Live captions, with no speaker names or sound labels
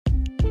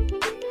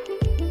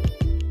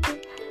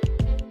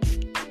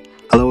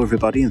Hello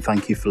everybody, and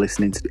thank you for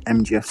listening to the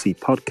MGFC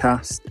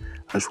podcast.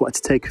 I just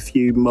wanted to take a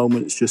few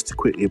moments just to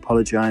quickly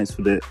apologise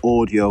for the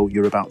audio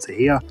you're about to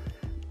hear.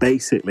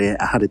 Basically,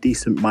 I had a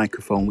decent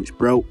microphone which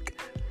broke.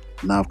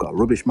 Now I've got a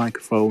rubbish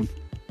microphone.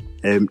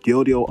 The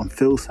audio on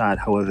Phil's side,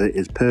 however,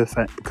 is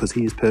perfect because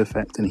he is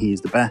perfect and he is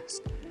the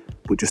best.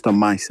 But just on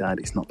my side,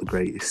 it's not the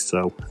greatest,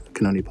 so I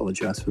can only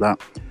apologise for that.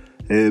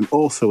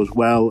 Also, as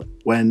well,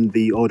 when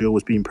the audio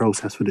was being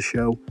processed for the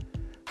show,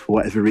 for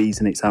whatever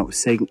reason, it's out of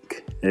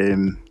sync.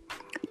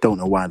 Don't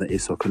know why that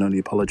is, so I can only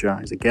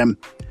apologise again.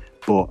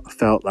 But I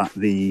felt that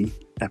the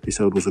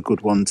episode was a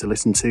good one to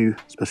listen to,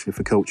 especially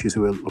for coaches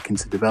who are looking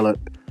to develop.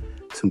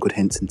 Some good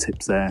hints and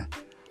tips there.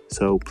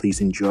 So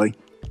please enjoy.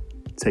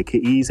 Take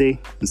it easy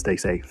and stay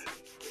safe.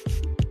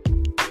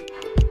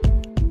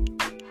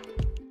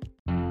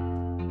 The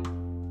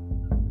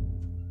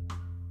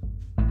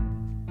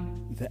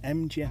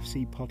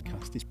MGFC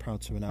podcast is proud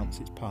to announce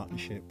its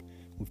partnership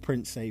with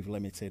PrintSave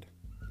Limited.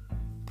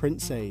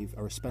 PrintSave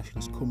are a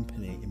specialist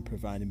company in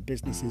providing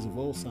businesses of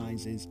all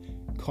sizes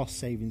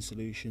cost-saving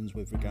solutions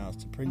with regards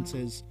to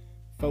printers,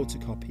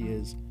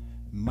 photocopiers,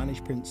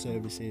 managed print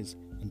services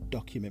and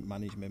document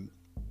management.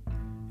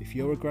 If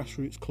you're a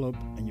grassroots club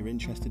and you're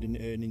interested in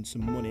earning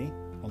some money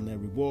on their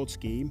reward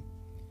scheme,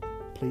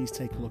 please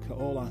take a look at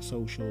all our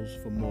socials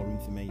for more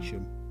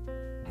information.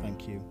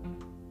 Thank you.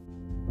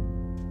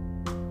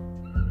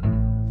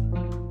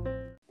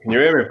 Can you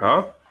hear me,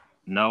 pal?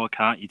 No, I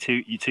can't.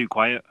 You're too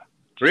quiet.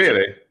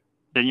 Really?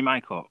 Turn your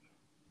mic up.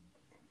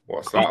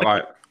 What's that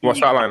like?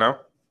 What's that like now?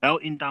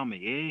 Melting down my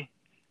ear.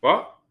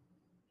 What?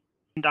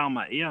 Down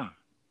my ear.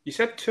 You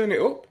said turn it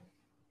up?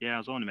 Yeah, I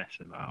was only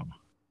messing about.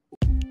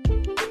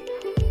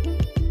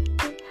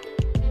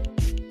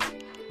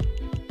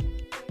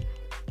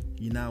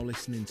 You're now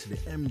listening to the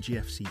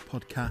MGFC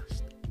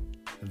podcast,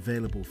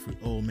 available through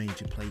all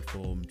major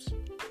platforms.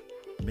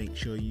 Make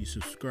sure you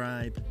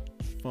subscribe,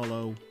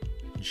 follow,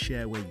 and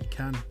share where you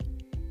can.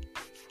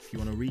 If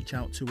you want to reach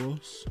out to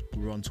us,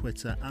 we're on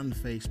Twitter and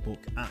Facebook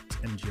at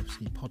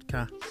MGFC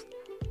Podcast.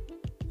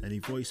 Any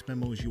voice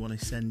memos you want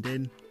to send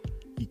in,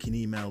 you can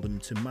email them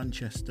to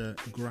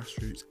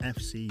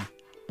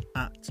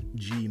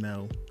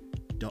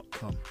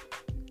manchestergrassrootsfc@gmail.com.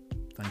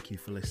 Thank you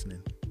for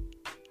listening.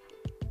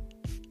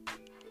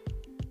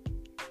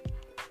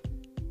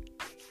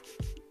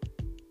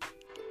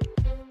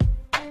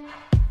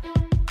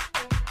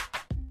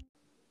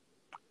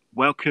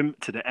 Welcome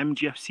to the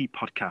MGFC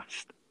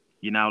podcast.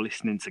 You're now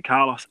listening to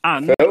Carlos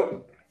and...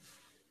 Phil?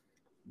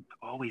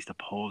 Always the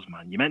pause,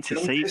 man. You meant to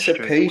say it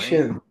straight away.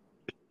 Anticipation.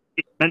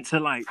 It's meant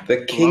to like...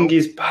 The king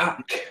is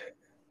back.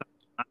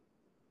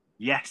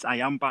 Yes, I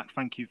am back.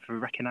 Thank you for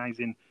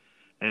recognising.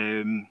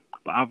 But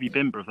how have you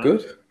been, brother?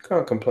 Good.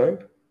 Can't complain.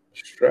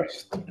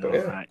 Stressed, but yeah,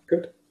 right.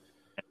 Good.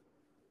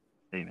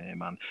 Same here,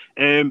 man.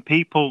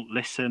 People,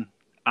 listen.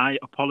 I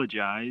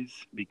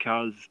apologise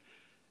because,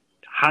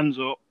 hands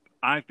up,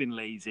 I've been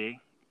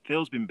lazy.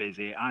 Phil's been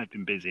busy. I've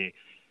been busy.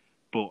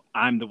 But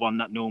I'm the one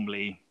that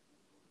normally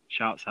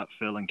shouts at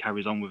Phil and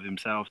carries on with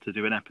himself to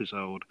do an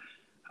episode.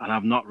 And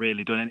I've not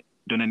really done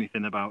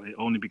anything about it,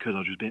 only because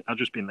I've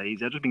just been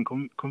lazy. I've just been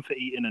comfort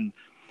eating and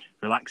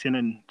relaxing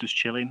and just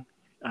chilling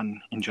and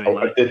enjoying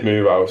life. I did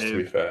move house, to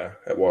be fair.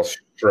 It was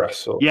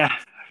stressful. Yeah.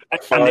 I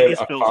finally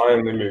moved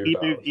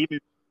house. He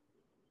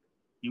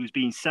was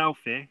being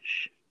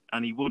selfish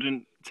and he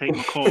wouldn't take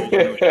my call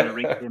when I was trying to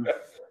ring him.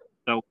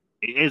 So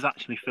it is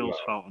actually Phil's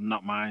fault and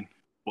not mine.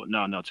 But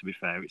no, to be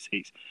fair, it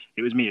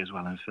was me as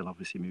well, and Phil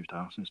obviously moved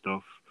house and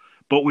stuff.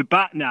 But we're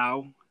back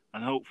now,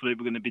 and hopefully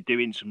we're going to be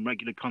doing some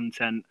regular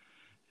content.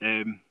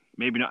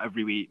 Maybe not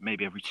every week,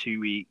 maybe every 2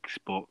 weeks,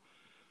 but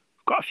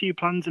we've got a few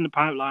plans in the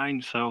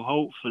pipeline, so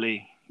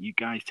hopefully you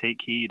guys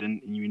take heed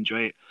and you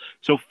enjoy it.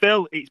 So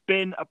Phil, it's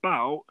been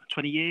about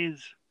 20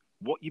 years.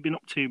 What you been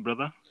up to,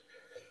 brother?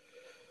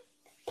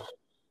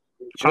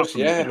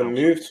 The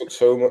move took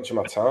so much of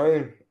my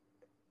time.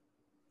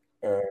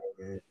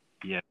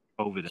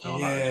 COVID and all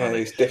yeah, that. Yeah,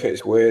 it's different.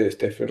 It's weird. It's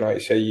different. Like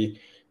you say,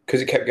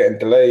 because it kept getting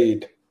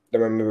delayed.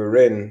 Then when we were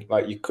in,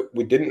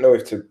 we didn't know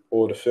if to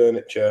order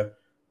furniture,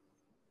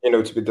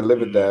 to be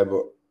delivered there.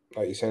 But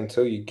like you say,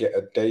 until you get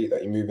a date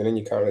that you're moving in,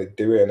 you can't really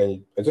do it. And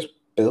then you're just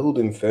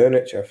building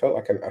furniture. I felt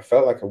like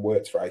I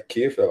worked for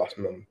IKEA for the last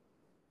month.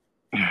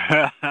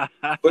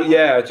 But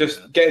yeah,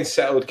 just getting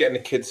settled, getting the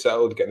kids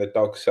settled, getting the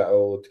dog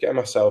settled, getting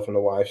myself and the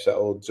wife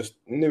settled. Just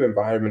new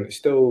environment. It's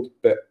still a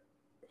bit,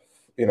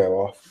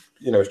 off.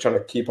 Trying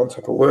to keep on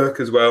top of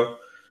work as well.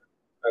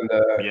 And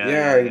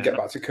and get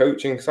back to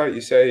coaching. Because like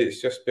you say,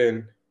 it's just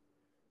been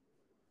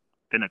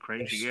a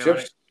crazy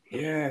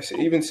year. So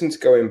even since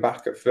going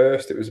back at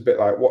first, it was a bit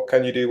like, what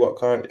can you do, what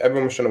can't?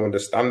 Everyone was trying to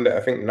understand it. I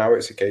think now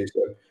it's a case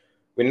of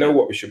we know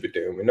what we should be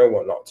doing, we know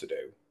what not to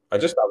do. I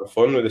just have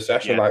fun with the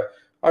session. Like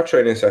our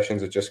training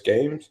sessions are just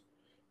games.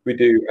 We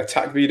do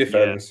attack v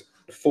defense,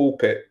 full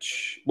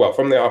pitch. Well,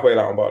 from the halfway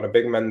line, but on a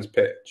big men's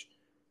pitch,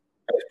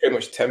 and it's pretty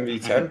much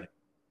 10v10.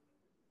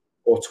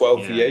 Or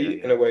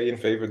 12v8 in a way in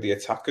favour of the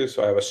attackers.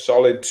 So I have a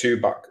solid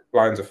 2 back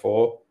lines of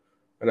 4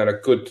 and then a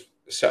good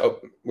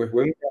setup with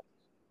wing.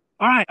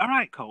 All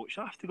right, coach.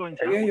 I have to go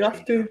into that. Yeah, you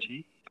have to.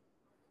 Actually.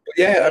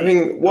 Yeah,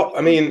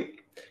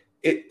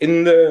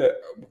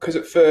 because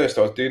at first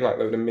I was doing like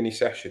load of mini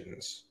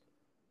sessions,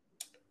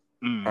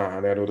 and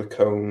I had all the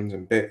cones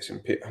and bits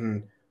and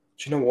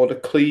do you know all the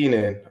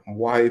cleaning and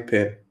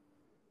wiping?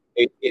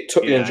 It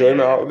took the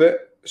enjoyment out of it.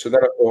 So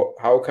then I thought,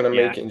 how can I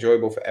make it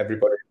enjoyable for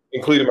everybody,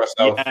 including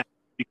myself? Yeah,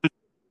 because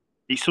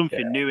it's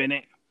something new in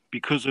it.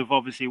 Because of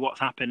obviously what's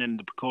happened and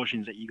the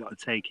precautions that you got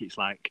to take, it's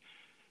like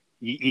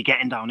you're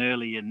getting down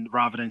early, and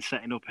rather than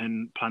setting up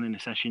and planning a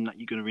session that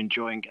you're going to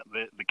enjoy and get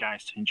the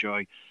guys to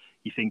enjoy,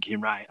 you're thinking,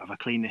 right, have I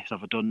cleaned this?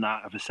 Have I done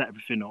that? Have I set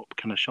everything up?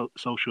 Can I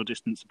social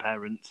distance the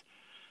parents?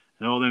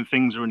 And all them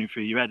things are running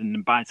through your head. And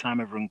then by the time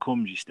everyone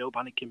comes, you're still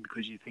panicking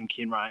because you're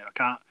thinking, right, I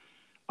can't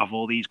have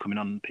all these coming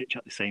on the pitch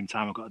at the same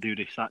time. I've got to do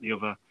this, that, the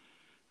other.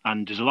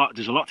 And there's a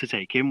lot to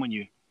take in when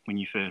you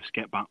first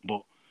get back.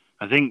 But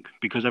I think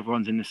because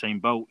everyone's in the same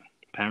boat,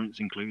 parents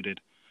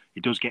included,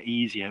 it does get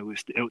easier.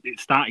 It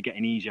started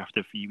getting easier after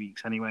a few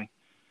weeks anyway,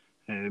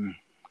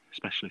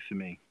 especially for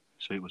me.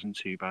 So it wasn't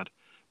too bad.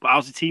 But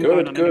how's the team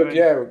going on anyway?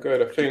 Yeah, we're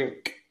good. I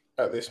think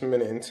at this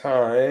minute in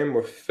time,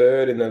 we're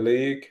third in the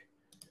league.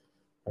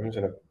 I'm just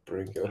going to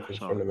bring it up in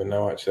front of me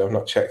now, actually. I've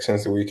not checked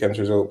since the weekend's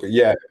result. But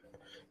yeah,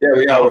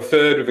 we are. We're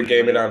third with a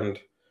game in hand.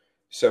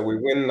 So we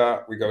win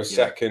that, we go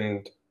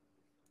second.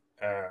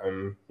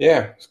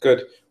 It's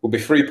good. We'll be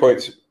 3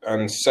 points.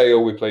 And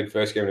Sale, we played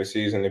first game of the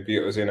season. They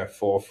beat us in a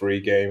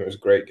 4-3 game. It was a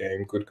great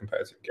game, good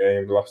competitive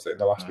game. We lost it in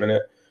the last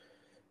minute.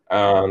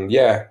 So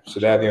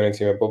they're the only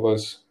team above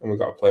us, and we've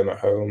got to play them at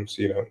home.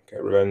 So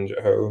get revenge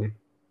at home.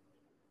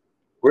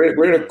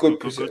 We're in a good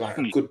position, like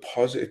a good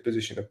positive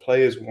position. The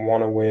players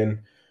want to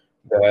win.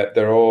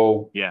 They're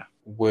all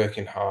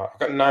working hard. I've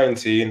got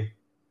 19.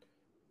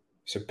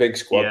 It's a big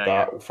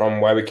squad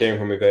from where we came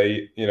from with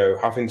 8.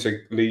 Having to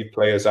leave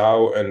players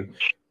out, and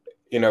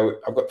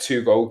I've got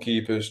 2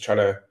 goalkeepers trying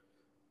to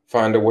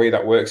find a way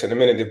that works. At the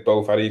minute, they've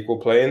both had equal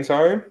playing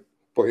time,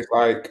 but it's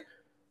like,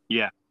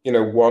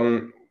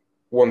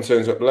 one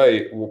turns up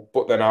late,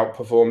 but then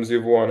outperforms the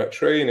other one at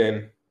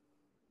training.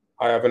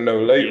 I have a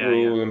no late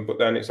rule, but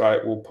then it's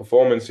like, well,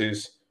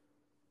 performances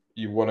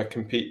you want to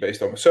compete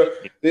based on. So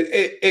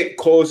it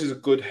causes a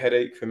good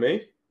headache for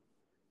me.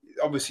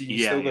 Obviously,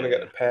 you're still going to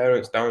get the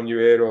parents down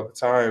your ear all the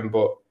time,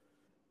 but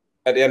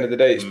at the end of the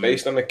day, it's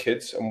based on the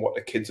kids and what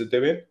the kids are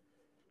doing.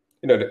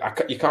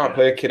 You can't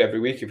play a kid every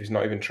week if he's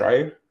not even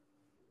trying.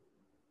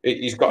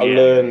 He's got to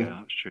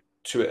learn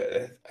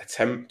to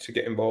attempt to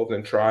get involved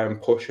and try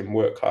and push and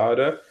work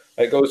harder.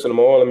 It goes to them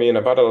all.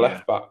 I've had a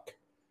left back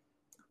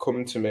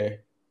come to me,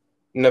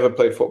 never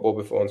played football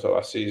before until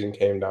last season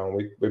came down.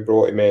 We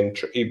brought him in.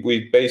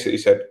 We basically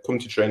said, come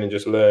to training,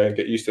 just learn,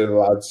 get used to the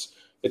lads.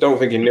 I don't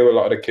think he knew a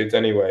lot of the kids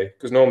anyway,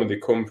 because normally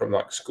they come from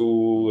like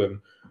school and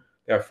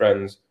they have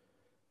friends.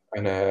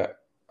 And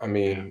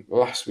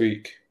last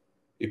week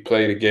he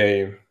played a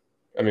game.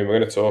 We're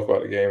going to talk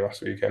about the game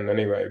last weekend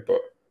anyway,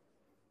 but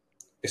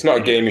it's not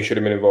a game he should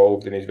have been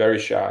involved in. He's very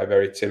shy,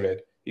 very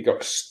timid. He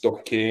got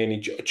stuck in.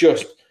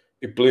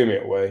 It blew me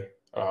away.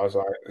 And I was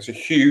like, it's a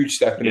huge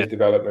step in his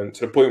development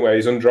to the point where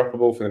he's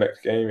undroppable for the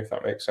nenext game, if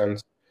that makes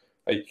sense.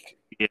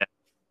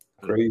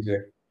 Crazy.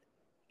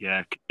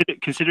 Yeah,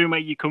 considering where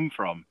you come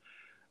from,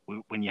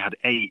 when you had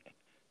 8,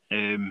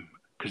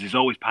 because there's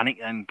always panic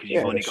then, because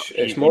you've only got.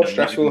 It's more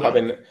stressful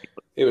having.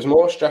 It was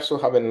more stressful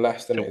having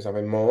less than it is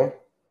having more,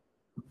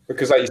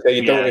 because like you say,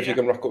 you don't know if you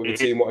can rock up with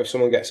the team. What if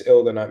someone gets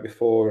ill the night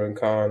before and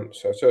can't?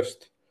 So it's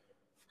just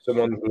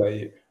someone's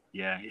late.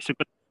 Yeah, it's a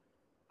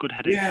good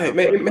headache. Yeah, it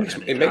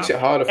makes it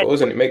harder for us,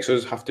 and it makes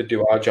us have to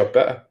do our job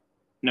better.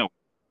 No.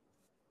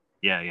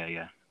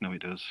 Yeah. No,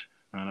 it does.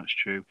 No, that's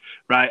true.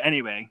 Right.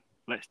 Anyway,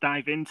 let's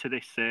dive into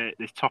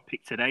this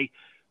topic today,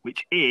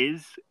 which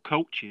is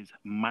coaches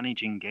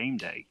managing game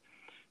day.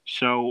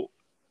 So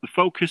the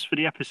focus for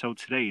the episode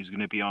today is going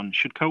to be on,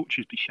 should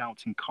coaches be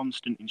shouting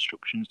constant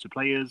instructions to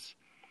players?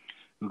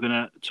 We're going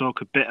to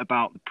talk a bit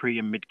about the pre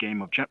and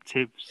mid-game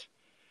objectives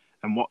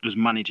and what does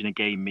managing a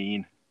game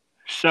mean.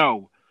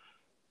 So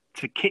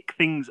to kick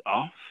things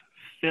off,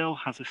 Phil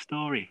has a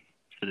story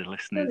for the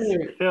listeners.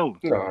 Phil,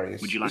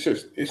 would you like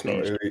it's not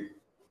really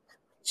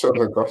sort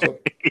of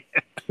gossip.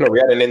 No, we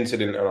had an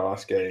incident in our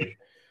last game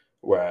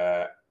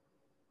where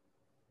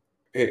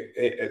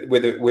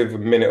with a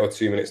minute or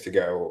 2 minutes to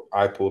go,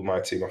 I pulled my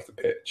team off the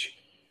pitch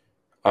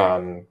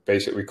and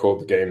basically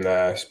called the game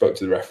there, spoke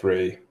to the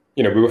referee.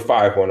 We were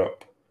 5-1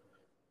 up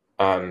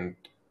and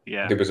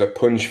there was a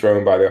punch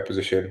thrown by the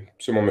opposition.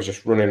 Someone was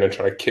just running and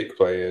trying to kick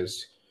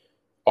players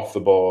off the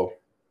ball.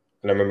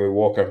 And then when we were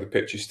walking off the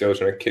pitch, he's still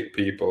trying to kick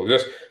people.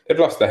 They'd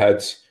lost their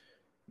heads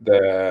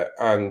there,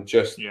 and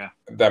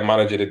their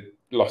manager had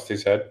lost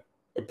his head.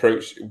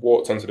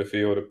 Walked onto the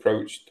field,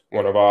 approached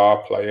one of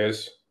our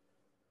players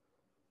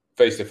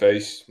face to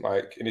face,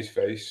 like in his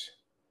face.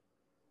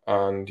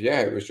 And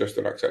it was just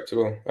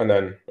unacceptable. And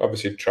then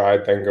obviously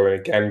tried then going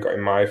again, got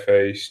in my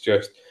face. It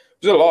was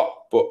a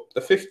lot, but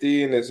the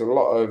 15 is a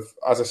lot of,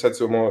 as I said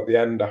to them all at the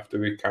end after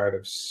we kind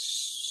of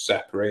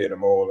separated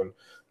them all and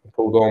I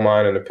pulled all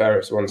mine and the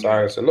parents to one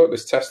side and said, look,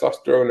 there's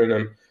testosterone in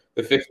them.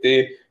 They're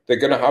 50. They're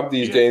going to have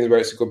these games where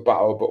it's a good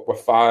battle, but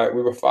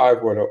we were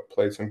 5-1 up,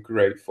 played some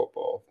great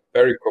football.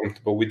 Very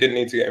comfortable. We didn't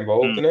need to get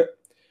involved in it,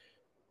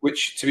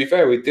 which, to be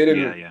fair, we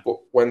didn't. But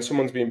when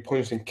someone's being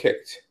punched and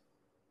kicked,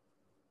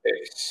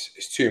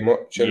 it's too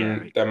much.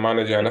 And their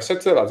manager, and I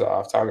said to the lads at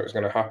half time it was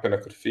going to happen. I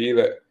could feel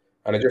it.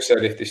 And I just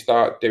said, if they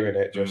start doing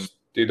it, just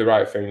do the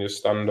right thing, just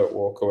stand up,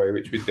 walk away,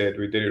 which we did.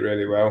 We did it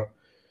really well.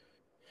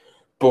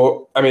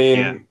 But, I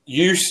mean,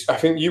 I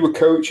think you were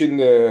coaching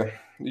the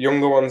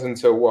younger ones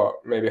until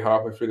what? Maybe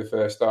halfway through the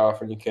first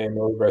half, and you came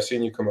over. I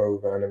seen you come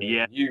over, and I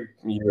mean, you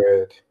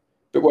heard.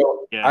 But,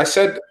 I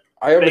said,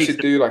 I obviously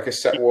do like a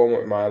set warm-up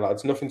with my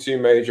lads. Nothing too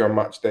major on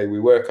match day. We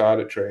work hard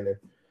at training.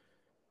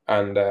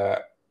 And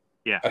I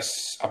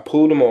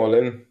pulled them all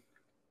in.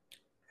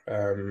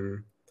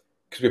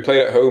 Because we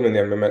played at home and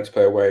then we were meant to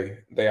play away.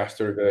 They asked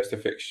to reverse the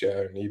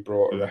fixture, and he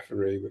brought a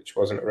referee, which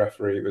wasn't a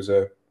referee, it was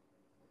a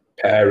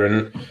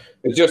parent.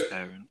 It was just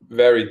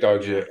very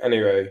dodgy.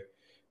 Anyway,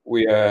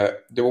 they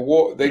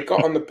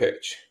got on the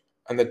pitch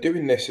and they're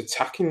doing this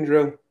attacking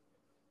drill.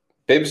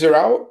 Bibs are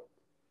out,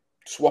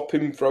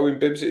 swapping, throwing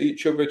bibs at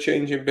each other,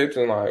 changing bibs,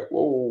 and like,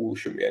 whoa,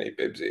 shouldn't be any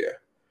bibs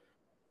here.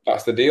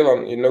 That's the deal,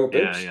 on no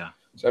bibs.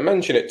 So I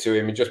mentioned it to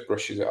him, he just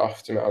brushes it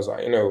off to me. I was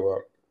like, you know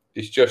what?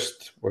 He's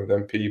just one of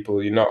them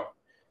people. You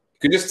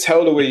could just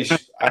tell the way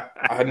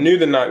I knew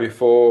the night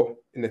before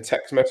in the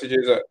text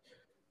messages that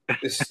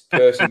this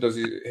person does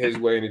his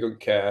way and he doesn't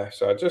care.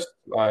 So I just,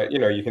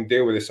 you can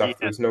deal with this after.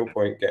 There's no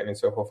point getting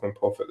into a huff and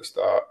puff at the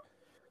start.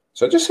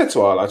 So I just said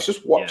to our lads,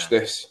 just watch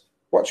this.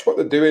 Watch what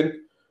they're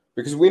doing,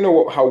 because we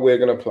know how we're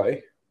going to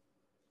play.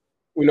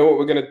 We know what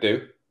we're going to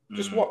do.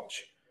 Just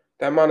watch.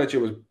 Their manager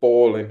was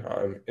bawling at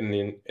him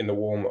in the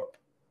warm-up.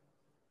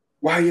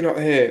 Why are you not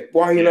here?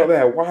 Why are you not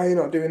there? Why are you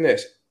not doing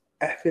this?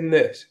 Effing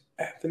this,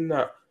 effing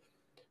that.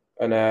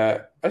 And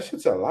I said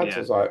to the lads, I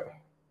was like,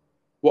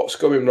 what's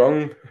going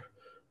wrong?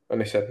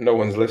 And they said, no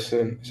one's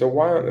listening. So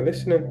why aren't they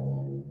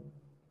listening?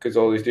 Because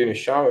all he's doing is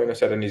shouting. I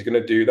said, and he's going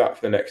to do that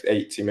for the next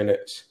 80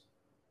 minutes.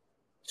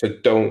 So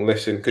don't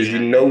listen, because you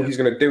know he's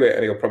going to do it,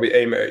 and he'll probably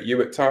aim it at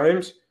you at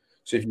times.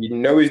 So if you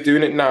know he's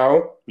doing it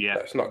now,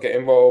 let's not get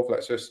involved.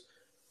 Let's just,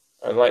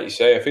 and like you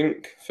say, I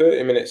think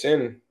 30 minutes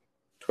in,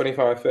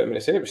 25, 30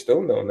 minutes in, it was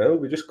still 0-0.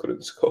 We just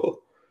couldn't score.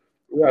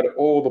 We had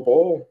all the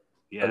ball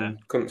and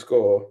couldn't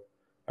score.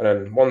 And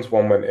then once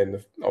one went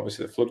in,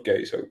 obviously the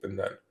floodgates opened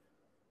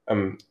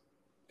then.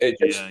 It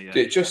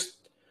just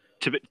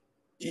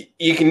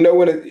you can know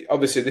when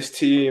obviously this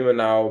team are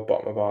now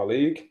bottom of our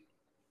league.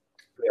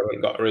 They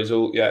haven't got a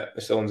result yet.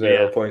 They're still on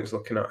 0 points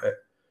looking at it.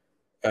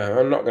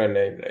 I'm not going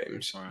to name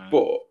names,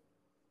 but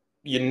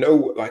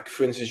like,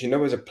 for instance,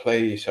 as a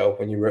player yourself,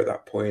 when you were at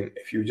that point,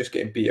 if you were just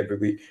getting beat every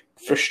week,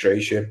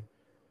 frustration.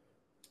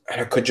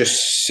 And I could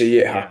just see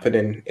it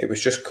happening. It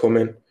was just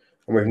coming.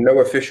 And with no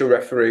official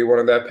referee, one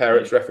of their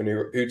parents referee,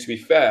 who, to be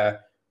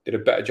fair, did a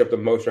better job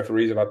than most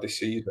referees I've had this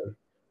season.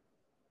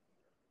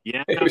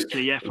 Yeah,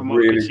 from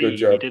really good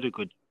job. He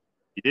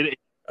did it.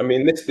 I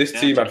mean, this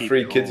team had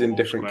 3 kids in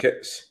different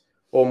kits,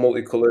 all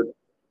multicoloured.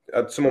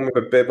 Had someone with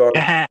a bib on.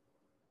 Yeah,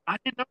 I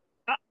didn't know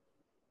that.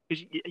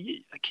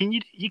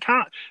 You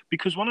can't,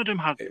 because one of them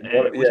had. And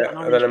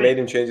then I made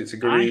him change it to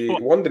green.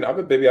 One didn't have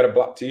a bib; he had a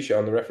black t-shirt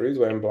on. The referee's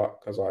wearing black.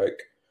 I was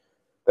like,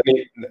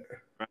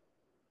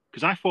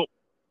 because I thought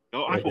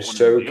it was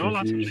so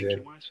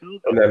confusing.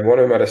 And then one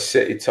of them had a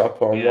City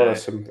top on. One of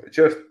some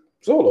just.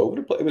 It was all over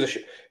the place. It was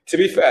to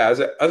be fair, as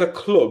a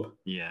club,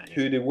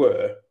 who they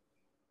were,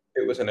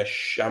 it was in a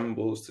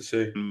shambles to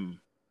see.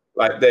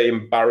 Like, they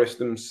embarrassed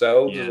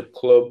themselves as a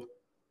club,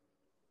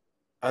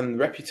 and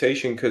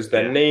reputation, because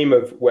their name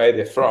of where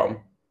they're from,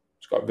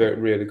 it's got a very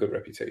really good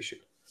reputation.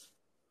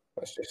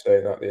 Let's just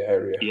say that the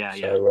area.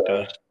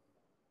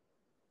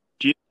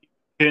 Do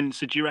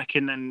you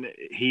reckon then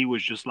he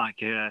was just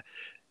like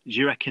do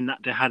you reckon that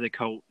they had a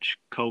coach,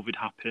 COVID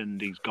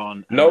happened, he's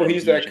gone? No,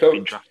 he's their coach.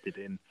 Been drafted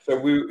in. So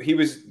we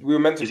were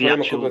meant to play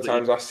him a couple of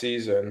times last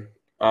season,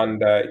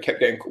 and it kept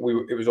getting.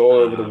 It was all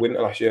over the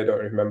winter last year. I don't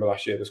remember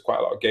last year. There's quite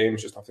a lot of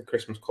games just after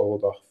Christmas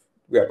called off.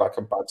 We had like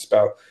a bad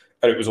spell,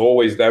 and it was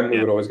always them we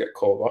would always get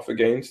called off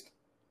against.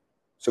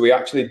 So we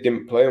actually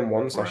didn't play him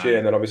once last year,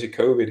 and then obviously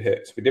COVID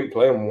hit, so we didn't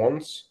play him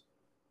once.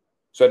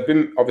 So he'd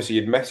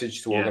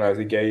messaged to organise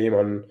the game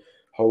on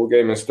whole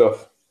game and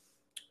stuff.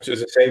 So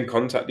it's the same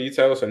contact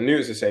details. So I knew it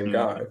was the same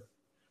guy.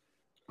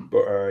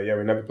 But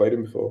we never played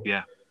him before.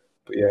 Yeah.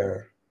 But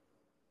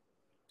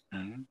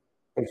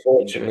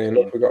unfortunately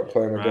enough, we got to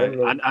play him again.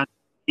 And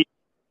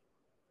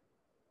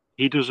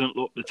he doesn't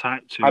look the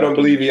type to. I don't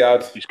believe he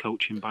had his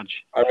coaching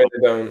badge. I really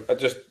don't.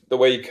 The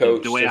way he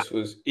coached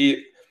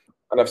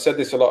and I've said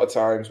this a lot of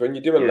times, when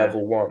you do a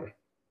level 1,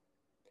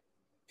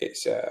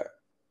 it's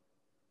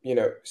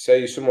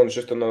say someone's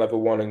just on a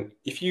level 1, and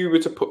if you were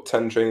to put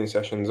 10 training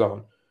sessions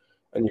on,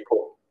 and you put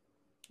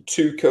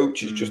 2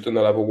 coaches just on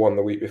the level 1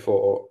 the week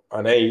before,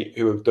 and 8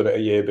 who have done it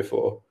a year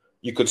before,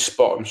 you could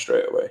spot them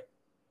straight away.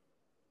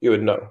 You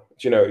would know.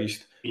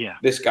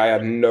 This guy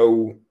had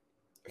no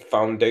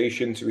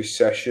foundation to his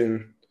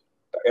session.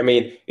 I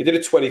mean, he did a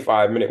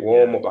 25-minute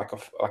warm-up,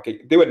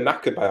 they were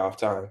knackered by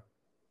half-time.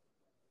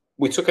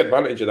 We took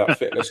advantage of that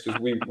fitness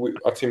because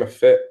our team are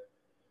fit.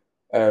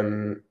 They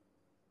were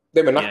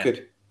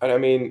knackered. And I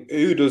mean,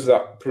 who does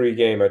that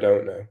pre-game? I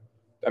don't know.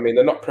 I mean,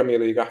 they're not Premier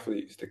League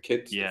athletes. The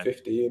kids, they're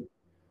 15.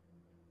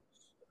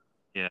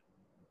 Yeah.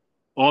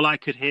 All I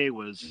could hear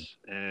was,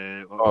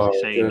 what was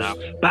he saying now?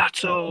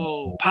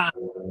 Battle, pass,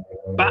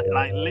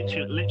 like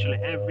literally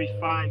every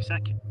 10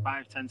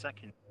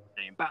 seconds,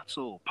 saying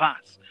battle,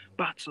 pass,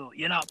 battle.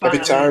 You're not bad.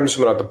 Every time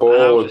someone had the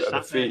ball at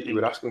the feet, he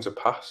would ask them to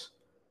pass.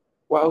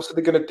 What else are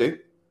they going to do?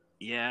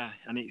 Yeah,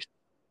 and it's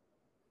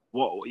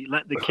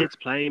let the kids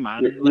play,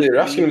 man. You're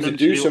asking them to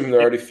do something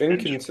they're already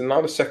thinking, so now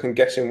they're second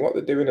guessing what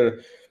they're doing,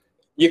 and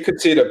you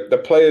could see that the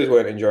players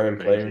weren't enjoying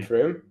playing for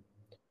him.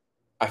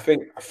 I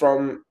think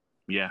from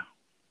You know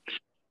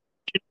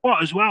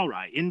what, as well,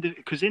 right?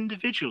 Because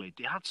individually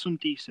they had some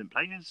decent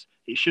players.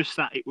 It's just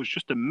that it was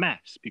just a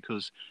mess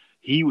because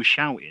he was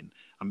shouting,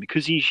 and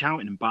because he's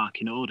shouting and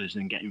barking orders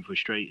and getting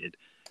frustrated,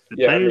 the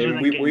players were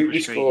then getting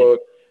frustrated.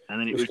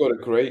 We scored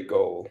a great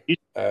goal. We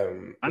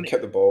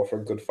kept the ball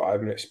for a good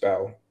 5-minute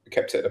spell. We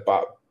kept it at the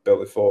back,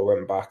 built it forward,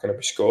 went back, and then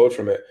we scored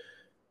from it.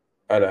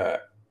 And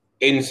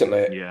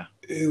instantly,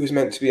 who was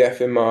meant to be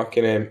effing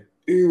marking him?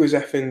 Who was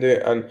effing doing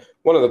it? And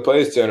one of the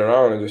players turned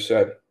around and just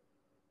said,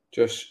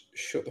 "Just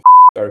shut the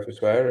sorry for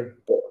swearing."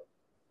 But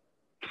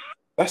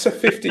that's a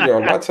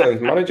 15-year-old lad telling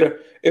his manager.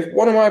 If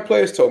one of my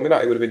players told me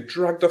that, he would have been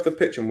dragged off the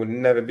pitch and would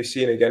never be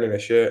seen again in a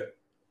shirt.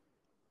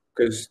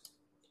 Because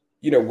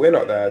we're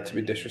not there to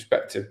be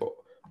disrespected,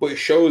 but it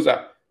shows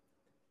that,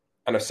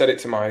 and I've said it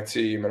to my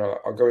team, and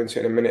I'll go into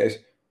it in a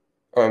minute,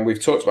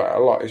 we've talked about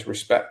it a lot, is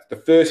respect. The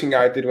first thing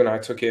I did when I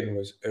took in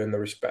was earn the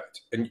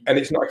respect. And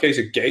it's not a case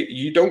of gate.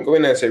 You don't go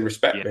in there and say,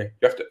 respect me.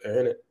 You have to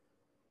earn it.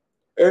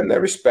 Earn their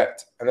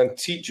respect, and then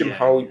teach them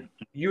how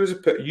you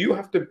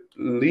have to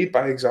lead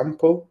by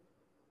example,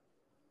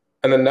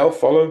 and then they'll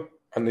follow,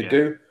 and they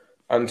do.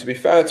 And to be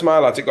fair to my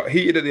lads, it got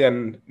heated at the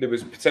end. There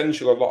was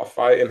potential, a lot of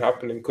fighting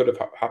happening, could have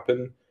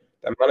happened.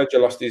 The manager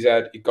lost his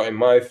head. He got in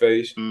my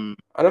face. And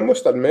I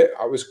must admit,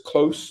 I was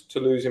close to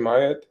losing my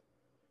head.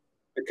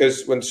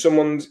 Because when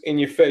someone's in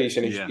your face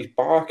and he's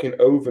barking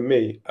over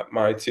me at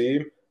my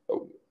team, a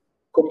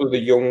couple of the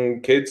young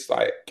kids,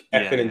 like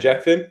effing and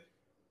jeffing,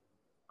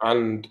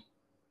 and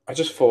I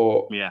just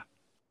thought, and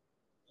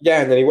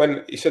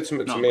then he said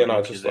something to me, and I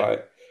was just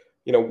like,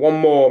 one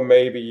more,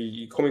 maybe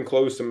you're coming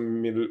close to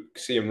me,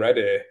 seeing red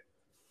here.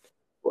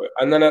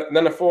 And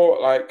then I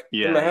thought, like,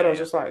 in my head, I was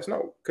just like, it's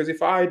not, because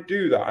if I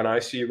do that and I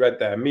see red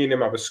there, me and him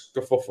have a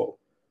scuffle.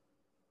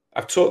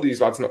 I've taught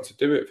these lads not to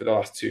do it for the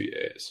last 2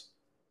 years.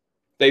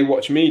 They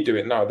watch me do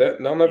it now.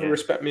 They'll never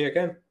respect me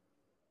again.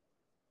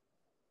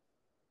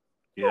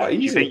 Yeah. Do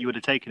you think you would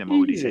have taken him, or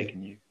would he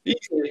taken you?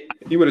 Easily.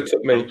 He would have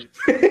took me.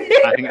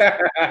 I think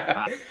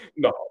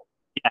no.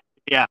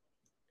 Yeah.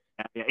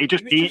 He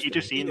just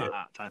seemed like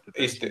that type of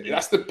person.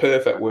 That's the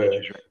perfect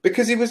word.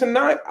 Because he was a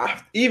night.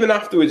 Even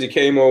afterwards, he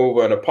came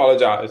over and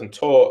apologised and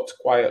talked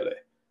quietly.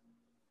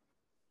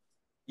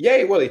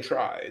 Yeah, well, he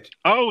tried.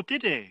 Oh,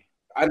 did he?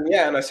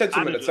 And I said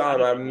to him at the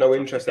time, I have no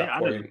interest at that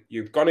point.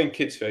 You've gone in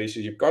kids'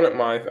 faces. You've gone at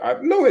my. I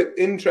have no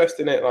interest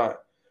in it. Like,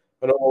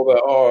 and all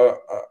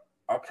that.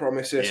 I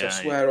promise this. I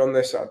swear on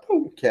this. I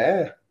don't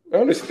care. I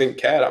honestly didn't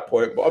care at that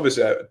point, but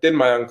obviously I did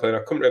my ankle and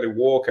I couldn't really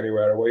walk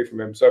anywhere away from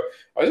him. So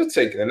I was just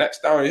taking the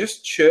next down and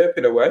just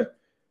chirping away.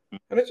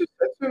 And I just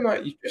said to him,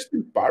 like, you just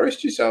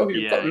embarrassed yourself.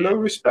 You've got no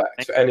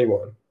respect for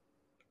anyone.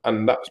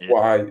 And that's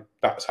why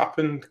that's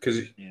happened, because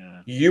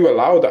you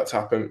allowed that to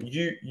happen.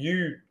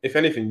 You, if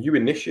anything, you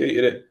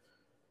initiated it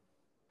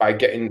by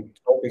talking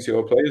to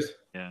your players.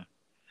 Yeah.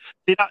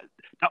 See,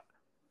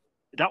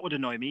 that would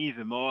annoy me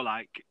even more.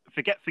 Like,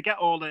 forget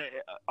all the.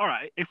 All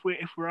right, if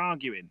we're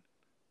arguing,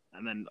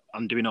 and then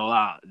I'm doing all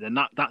that, then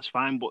that's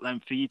fine. But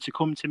then for you to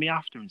come to me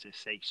after and to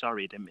say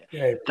sorry,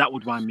 that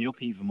would wind me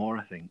up even more,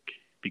 I think,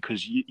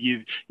 because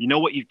you know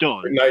what you've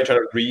done. But now you're trying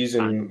to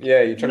reason.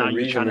 You're trying to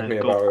reason with me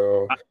about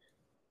it.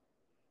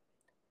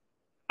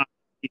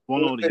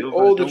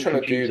 All they're trying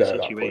to do there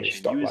at that point is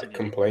stop like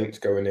complaints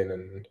going in,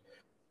 and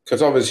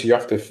because obviously you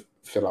have to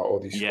fill out all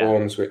these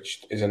forms,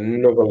 which is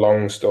another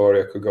long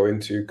story I could go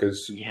into.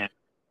 Because you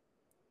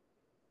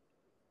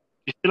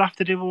still have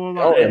to do all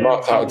that. Oh, yeah,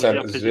 marked out of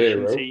 10 to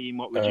 0. Team,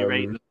 what would you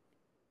rate them?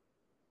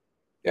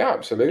 Yeah,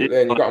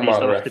 absolutely. And you got to mark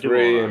the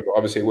referee, and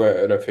obviously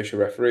we're an official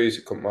referee, so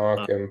you couldn't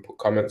mark and put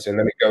comments in.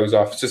 Then it goes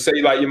off. So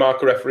say like you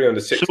mark a referee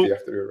under 60, you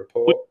have to do a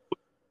report.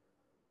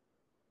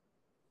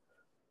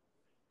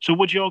 So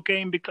would your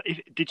game be?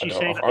 Did you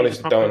say? I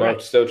honestly don't know.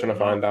 I'm still trying to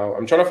find out.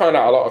 I'm trying to find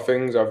out a lot of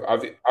things.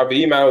 I've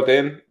emailed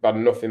in, but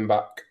nothing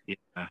back. Yeah.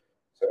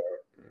 So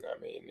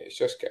I mean, it's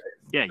just getting.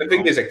 Yeah. The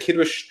thing is, a kid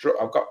was struck.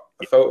 I've got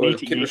a photo. A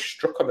kid was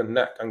struck on the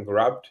neck and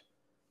grabbed.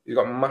 He's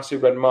got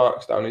massive red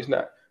marks down his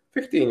neck.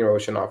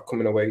 15-year-old should not have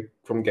coming away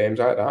from games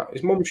like that.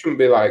 His mum shouldn't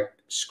be like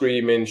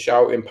screaming,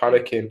 shouting,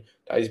 panicking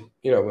that he's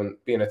when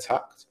being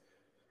attacked.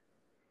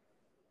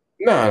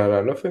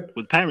 No, nothing.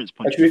 With parents,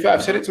 to be fair,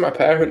 I've said it to my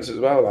parents as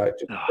well. Like,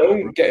 just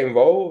don't get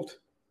involved.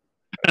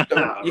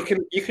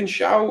 You can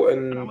shout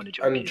I'm only and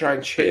joking. try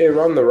and cheer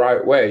on the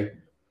right way.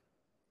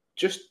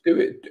 Just do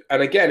it.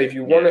 And again, if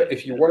you want to,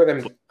 if you're one of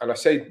them, and I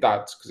say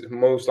dads because it's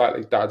most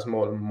likely dads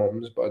more than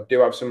mums, but I do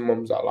have some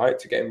mums that like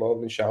to get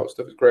involved and shout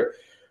stuff. It's great.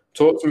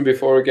 Talk to them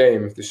before a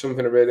game if there's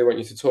something I really want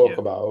you to talk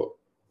about,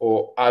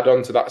 or add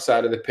on to that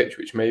side of the pitch,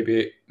 which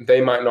maybe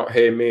they might not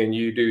hear me and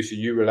you do, so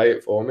you relay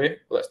it for me.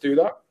 Let's do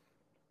that.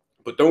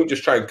 But don't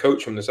just try and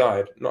coach from the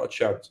side. Not a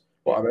chance.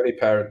 What have any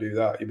parent do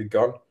that? You'd be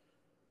gone.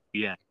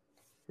 Yeah.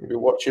 You'd be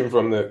watching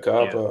from the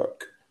car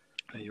park.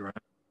 You're right.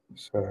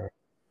 So.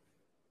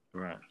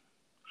 Right.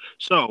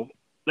 So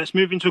let's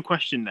move into a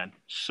question then.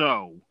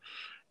 So,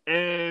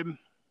 and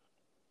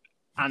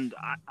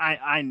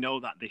I know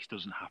that this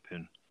doesn't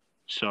happen.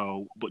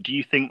 So, but do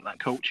you think that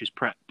coaches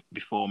prep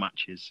before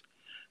matches,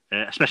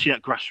 especially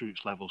at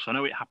grassroots level? So I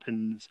know it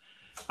happens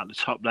at the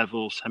top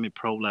level,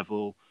 semi-pro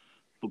level,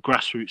 but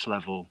grassroots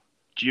level,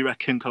 do you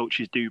reckon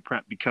coaches do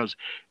prep? Because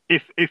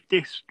if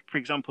this, for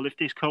example, if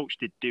this coach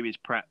did do his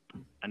prep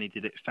and he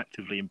did it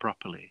effectively and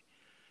properly,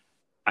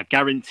 I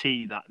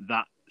guarantee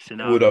that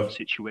scenario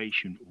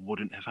situation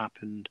wouldn't have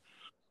happened.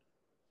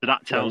 So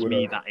that tells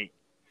me that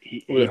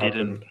he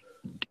didn't.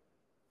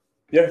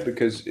 Yeah,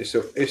 because it's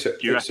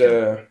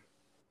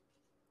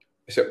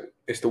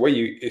the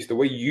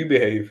way you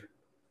behave.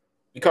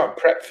 You can't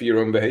prep for your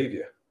own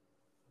behaviour.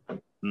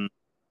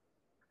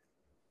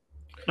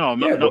 No, I'm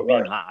not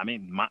mean that. I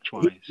mean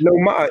match-wise. No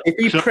matter if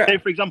he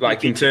prepped, for example,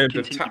 like in terms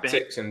of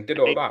tactics and did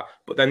all that,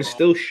 but then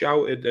still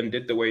shouted and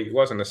did the way he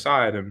was on the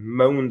side and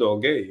moaned all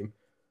game,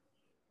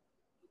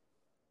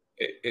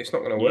 it's not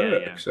going to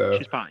work. Yeah. So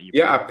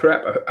I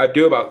prep. I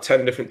do about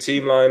 10 different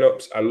team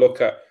lineups. I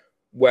look at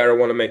where I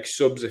want to make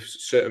subs if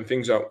certain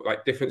things are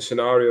like different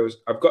scenarios.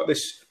 I got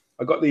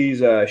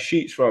these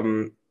sheets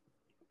from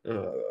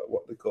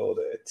what they called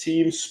it,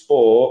 Team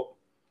Sport.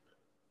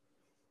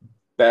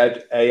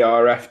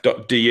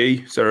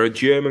 Bedarf.de, so they're a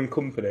German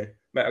company.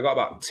 Mate, I got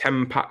about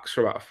 10 packs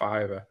for about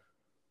 $5.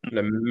 And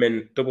a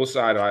mint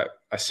double-sided.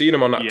 I seen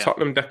him on that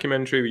Tottenham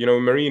documentary,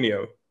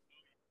 Mourinho.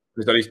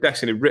 He's got his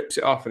desk and he rips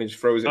it off and he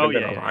just throws it in the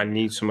bin. I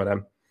need some of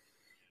them.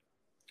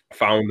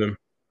 Found them.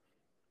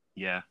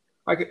 Yeah.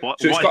 So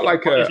it's got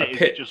like a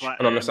pitch,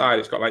 and on the side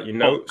it's got like your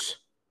notes.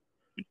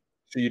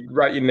 So you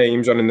write your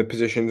names on in the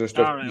positions and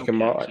stuff. You can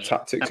mark like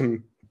tactics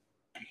and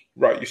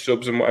write your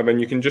subs and whatever, and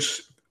you can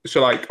just... So,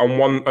 like,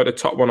 at the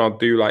top one, I'll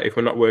do, like, if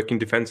we're not working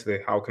defensively,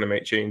 how can I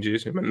make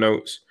changes in my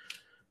notes?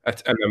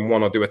 And then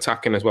one, I'll do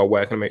attacking as well.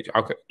 Where can I make...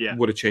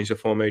 Would I change the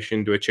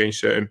formation? Do I change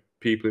certain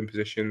people in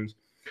positions?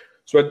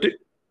 So,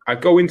 I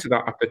go into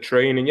that after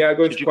training. Yeah, I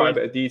go into quite a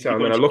bit of detail,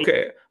 and then I look at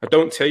it. I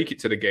don't take it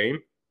to the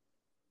game.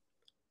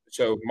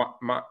 So,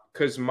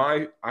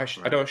 I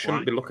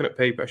shouldn't be looking at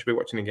paper. I should be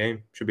watching the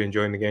game. I should be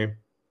enjoying the game.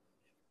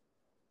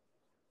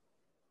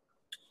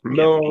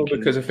 No,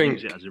 because I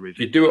think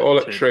you do it all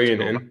at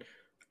training...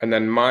 And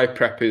then my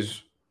prep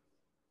is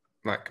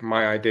like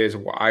my ideas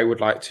of what I would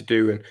like to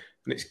do, and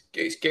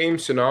it's game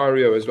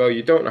scenario as well.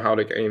 You don't know how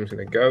the game's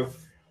going to go,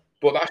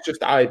 but that's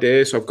just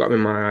ideas. So I've got them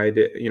in my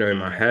idea, in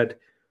my head.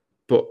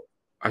 But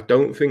I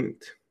don't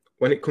think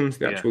when it comes to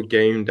the actual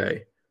game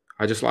day,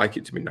 I just like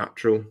it to be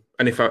natural.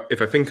 And if I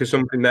think of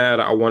something there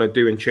that I want to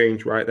do and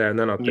change right there, and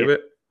then I'll do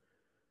it.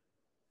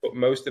 But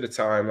most of the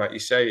time, like you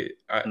say,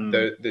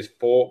 there's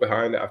thought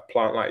behind it. I've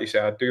planned, like you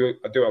say, I do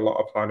a lot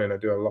of planning. I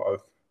do a lot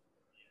of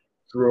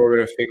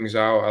drawing things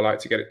out. I like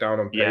to get it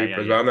down on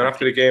paper as well. And then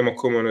after the game, I'll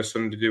come on a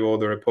Sunday, do all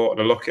the report,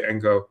 and I look at it and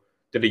go,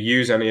 did I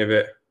use any of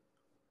it?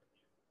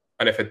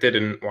 And if I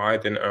didn't, why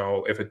didn't I?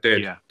 Or if I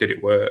did, did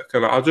it work?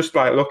 And I'll just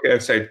like look at it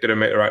and say, did I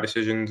make the right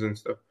decisions and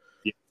stuff?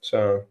 Yeah.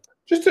 So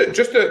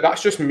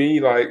that's just me,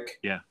 like,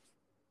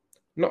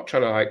 not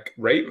trying to like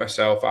rate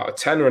myself out of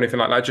 10 or anything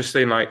like that. Just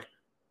saying like,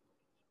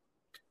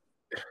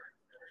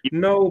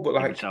 no, but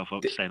like,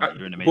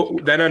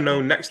 but then I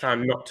know next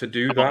time not to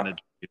do that.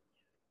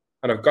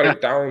 And I've got it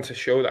down to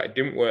show that it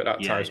didn't work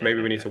that time. So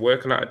maybe we need to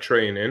work on that at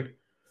training,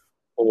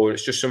 or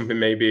it's just something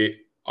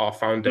maybe our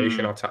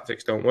foundation, our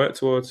tactics don't work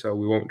towards, so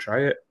we won't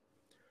try it.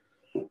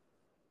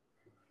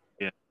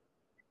 Yeah.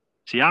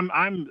 See,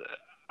 I'm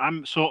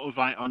sort of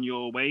like on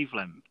your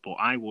wavelength, but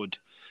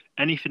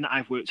anything that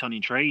I've worked on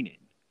in training,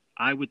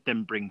 I would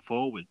then bring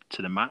forward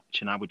to the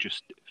match, and I would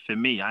just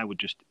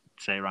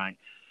say, right,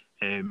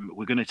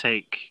 we're going to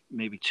take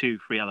maybe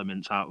 2-3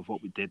 elements out of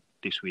what we did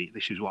this week.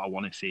 This is what I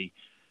want to see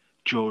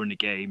during the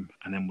game,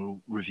 and then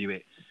we'll review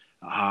it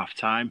at half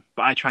time.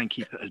 But I try and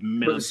keep it as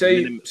minimal. But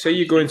say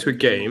you go into a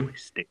game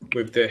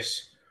with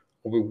this,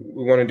 we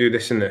want to do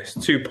this and this,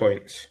 2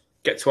 points,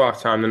 get to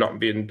half time, they're not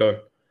being done,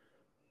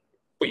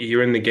 but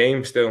you're in the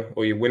game still,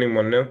 or you're winning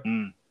 1-0.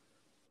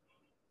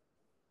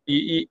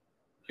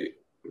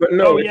 But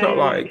no, it's not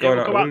like going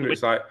out the window.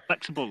 It's like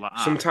flexible. Like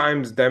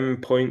sometimes them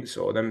points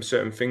or them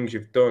certain things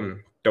you've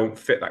done don't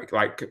fit.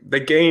 Like the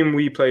game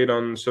we played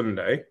on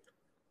Sunday,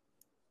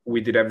 we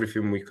did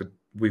everything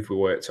we've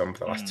worked on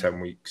for the last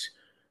 10 weeks.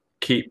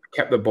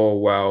 Kept the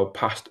ball well,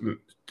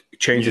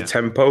 changed the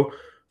tempo.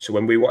 So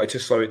when we wanted to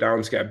slow it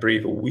down to get a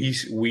breather,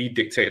 we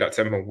dictated that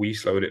tempo. We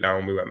slowed it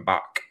down. We went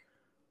back.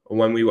 And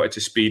when we wanted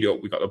to speed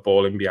up, we got the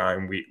ball in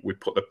behind. We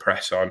put the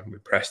press on. We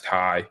pressed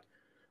high.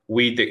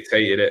 We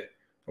dictated it,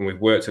 and we've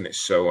worked on it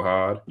so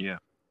hard. Yeah.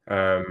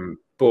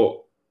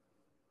 But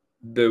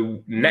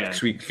the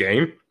next week's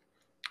game,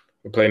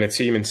 we're playing a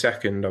team in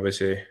second,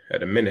 obviously,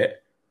 at the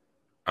minute.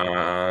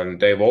 And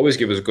they've always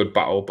given us a good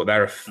battle, but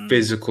they're a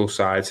physical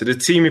side. So the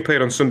team we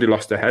played on Sunday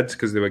lost their heads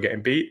because they were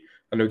getting beat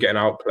and they were getting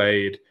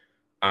outplayed.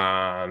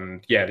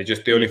 And yeah,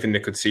 the only thing they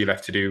could see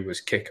left to do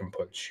was kick and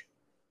punch.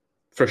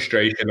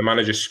 Frustration, the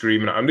manager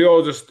screaming at them. They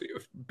all just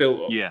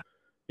built up. Yeah.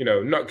 You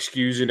know, not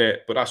excusing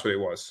it, but that's what it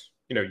was.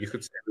 You know, you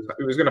could say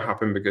it was going to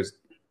happen because,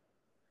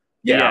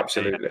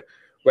 absolutely.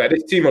 Where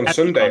this team on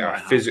Sunday,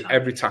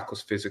 every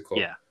tackle's physical.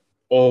 Yeah.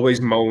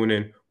 Always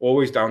moaning,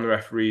 always down the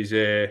referee's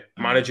ear.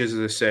 Managers are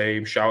the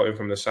same, shouting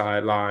from the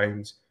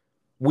sidelines.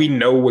 We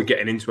know we're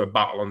getting into a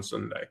battle on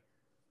Sunday.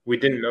 We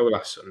didn't know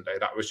last Sunday.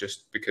 That was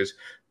just because...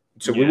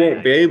 So we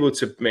won't be able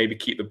to maybe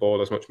keep the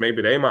ball as much.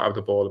 Maybe they might have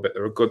the ball a bit.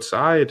 They're a good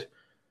side.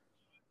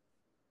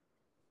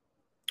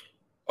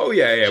 Oh,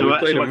 yeah. So, we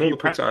played them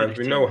multiple times.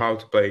 We know how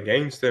to play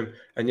against them.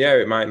 And yeah,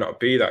 it might not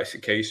be that. It's a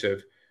case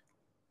of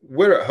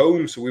we're at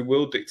home, so we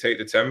will dictate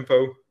the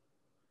tempo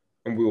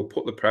and we will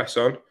put the press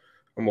on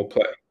and we'll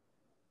play.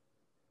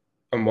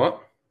 And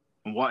what?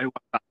 And what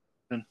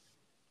then?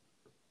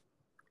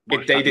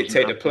 If they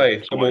dictate the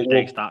play. So what if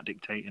they start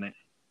dictating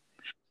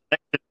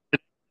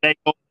it?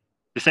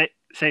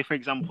 Say, for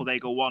example, they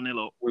go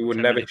 1-0 up. We would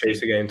never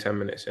chase the game 10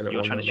 minutes in.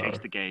 You're trying to chase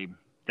the game.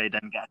 They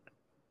then get it.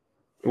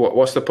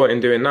 What's the point in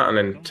doing that and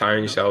then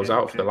tiring yourselves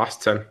out for the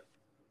last 10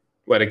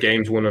 where the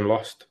game's won and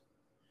lost?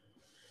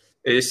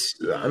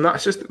 And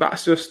that's just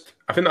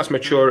I think that's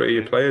maturity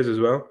of players as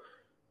well,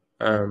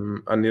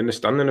 and the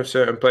understanding of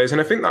certain players.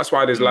 And I think that's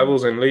why there's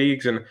levels in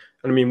leagues. And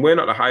I mean, we're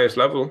not the highest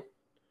level,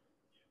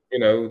 you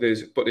know.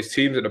 There's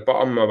teams at the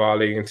bottom of our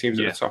league and teams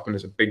at the top, and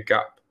there's a big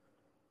gap.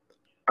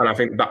 And I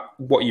think that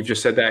what you've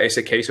just said there, it's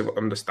a case of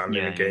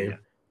understanding the game.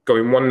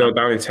 Going 1-0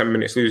 down in 10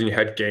 minutes, losing your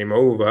head, game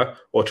over,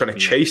 or trying to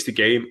chase the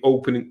game,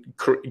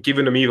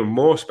 giving them even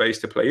more space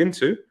to play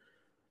into.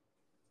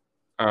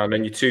 And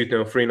then you're 2-0,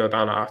 3-0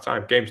 down at half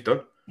time, game's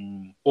done.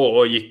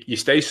 Or you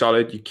stay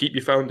solid, you keep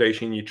your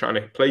foundation, you're trying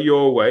to play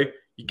your way,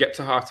 you get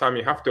to half time,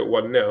 you have to at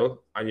 1-0,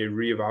 and you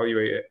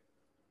reevaluate it.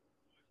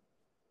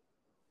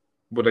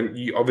 But then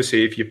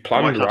obviously, if you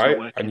planned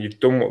right and you've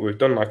done what we've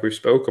done, like we've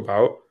spoke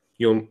about,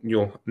 you'll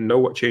know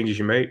what changes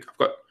you make.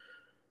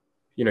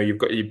 You've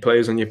got your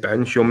players on your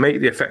bench. You'll make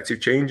the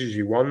effective changes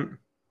you want.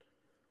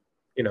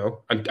 You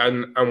know,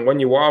 and when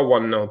you are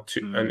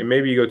 1-0, and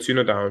maybe you go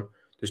 2-0 down,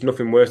 there's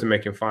nothing worse than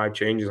making 5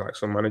 changes like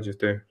some managers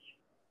do.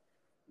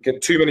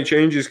 Get too many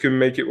changes can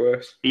make it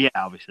worse. Yeah,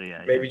 obviously,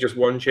 yeah. Maybe just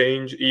 1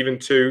 change, even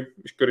 2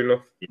 is good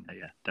enough. Yeah,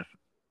 definitely.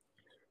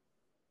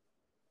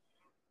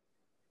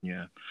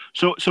 Yeah.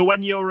 So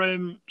when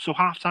you're so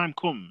halftime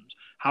comes,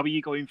 how are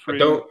you going through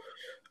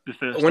the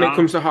first? When it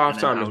comes to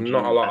halftime, there's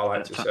not a lot I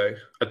like to say.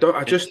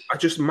 I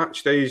just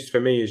match days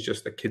for me is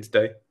just a kid's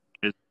day.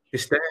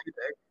 It's their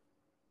day.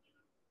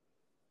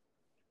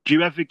 Do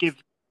you ever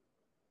give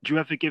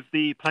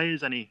the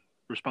players any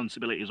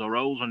responsibilities or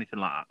roles or anything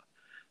like that?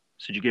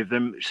 So do you give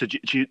them? So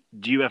do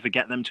you ever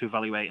get them to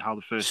evaluate how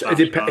the first?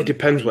 It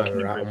depends where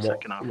we're at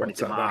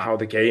and how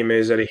the game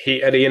is. Are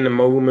they in the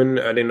moment?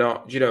 Are they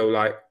not? You know,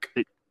 like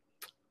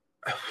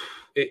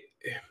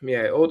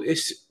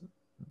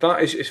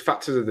it's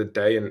factors of the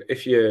day. And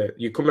if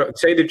you come out,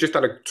 say they've just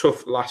had a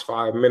tough last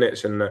 5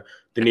 minutes and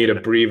they need a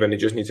breather and they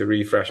just need to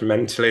refresh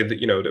mentally,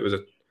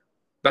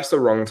 that's the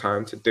wrong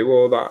time to do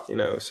all that, you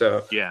know.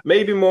 So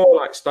maybe more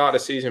like start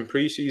of season,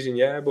 pre-season,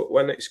 but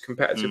when it's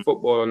competitive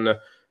football, and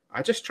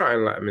I just try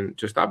and let them in,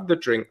 just have the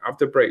drink, have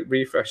the break,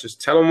 refresh,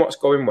 just tell them what's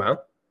going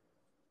well,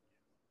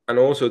 and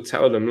also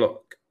tell them,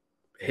 look,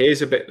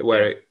 here's a bit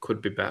where it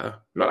could be better.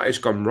 Not that it's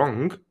gone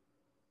wrong.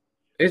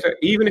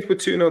 Even if we're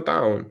 2-0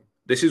 down,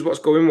 this is what's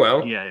going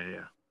well.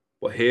 Yeah.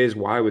 But here's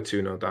why we're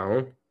 2-0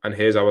 down, and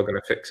here's how we're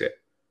going to fix it.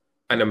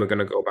 And then we're going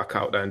to go back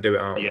out there and do it,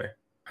 aren't we?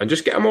 And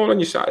just get them all on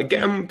your side. Get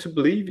them to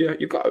believe you.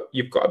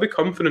 You've got to be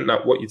confident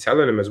that what you're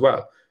telling them as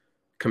well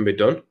can be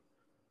done.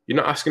 You're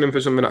not asking them for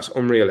something that's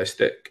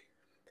unrealistic.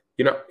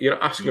 You're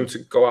not asking them to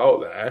go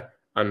out there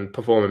and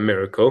perform a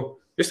miracle.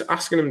 Just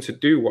asking them to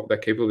do what they're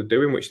capable of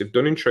doing, which they've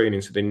done in training,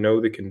 so they know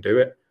they can do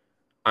it.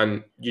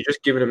 And you're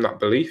just giving them that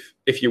belief.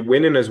 If you're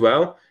winning as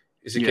well,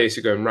 it's a case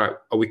of going, right,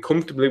 are we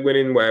comfortably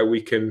winning where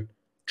we can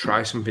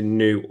try something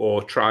new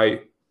or try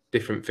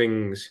different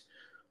things?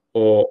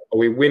 Or are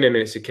we winning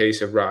and it's a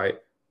case of, right,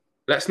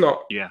 let's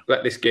not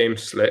let this game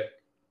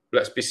slip.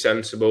 Let's be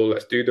sensible.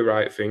 Let's do the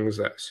right things.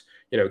 Let's,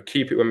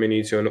 keep it when we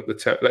need to and up the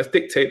tempo. Let's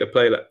dictate the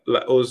play.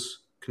 Let us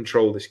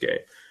control this game.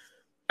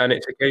 And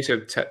it's a case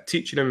of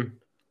teaching them,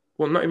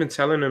 well, not even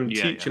telling them,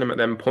 teaching them at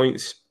them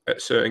points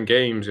at certain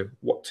games of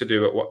what to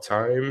do at what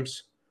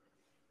times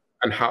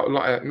and how,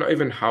 not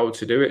even how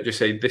to do it. Just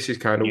say, this is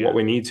kind of what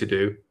we need to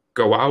do.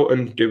 Go out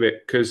and do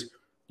it because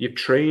you've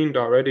trained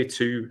already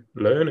to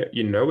learn it.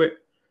 You know it.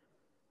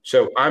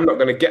 So I'm not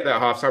going to get there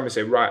at half time and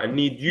say, right, I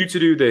need you to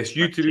do this,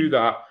 you to do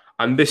that,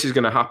 and this is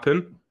going to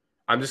happen.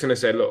 I'm just going to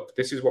say, look,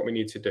 this is what we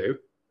need to do.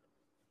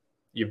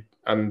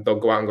 And they'll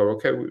go out and go,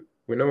 okay,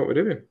 we know what we're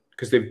doing.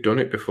 Because they've done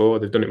it before.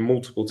 They've done it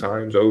multiple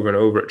times over and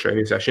over at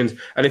training sessions.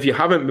 And if you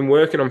haven't been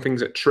working on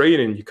things at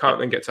training, you can't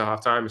then get to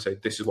half time and say,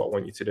 this is what I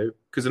want you to do.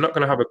 Because they're not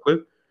going to have a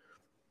clue.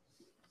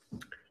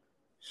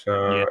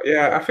 So,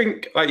 yeah, I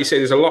think, like you say,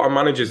 there's a lot of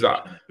managers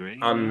that,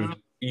 and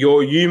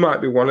you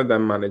might be one of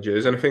them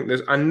managers. And I think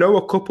I know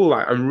a couple,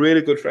 like, I'm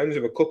really good friends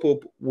with a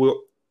couple.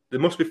 There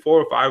must be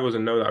 4 or 5 of us I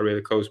know that are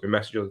really close. We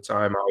message all the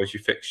time. How was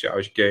your fixture? How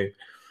was your game?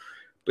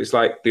 But it's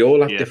like, they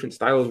all have different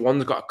styles.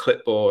 One's got a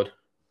clipboard.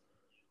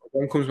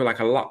 One comes with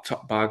like a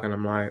laptop bag, and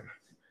I'm like,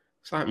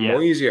 it's like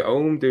Moisey at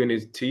home doing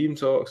his team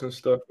talks and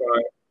stuff.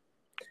 Like,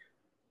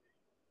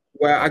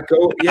 where I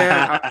go,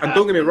 and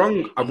don't get me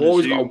wrong, I've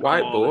always got a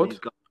whiteboard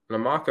and a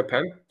marker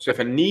pen. So if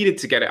I needed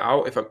to get it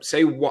out, if I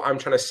say what I'm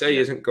trying to say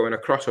isn't going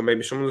across, or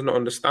maybe someone's not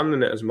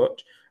understanding it as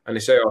much, and they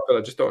say, oh, Phil,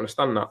 I just don't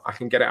understand that, I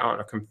can get it out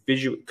and I can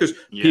visual, because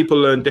people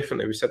learn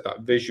differently. We said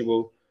that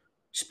visual,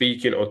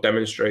 speaking or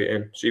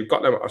demonstrating. So you've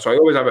got them. So I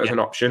always have it as an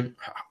option.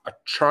 I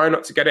try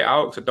not to get it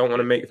out because I don't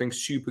want to make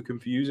things super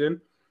confusing.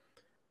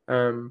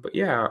 But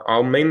yeah,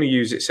 I'll mainly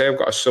use it. Say I've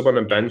got a sub on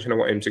a bench and I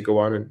want him to go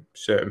on a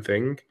certain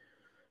thing.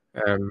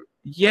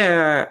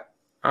 Yeah,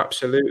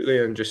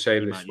 absolutely. And just say,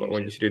 this is what I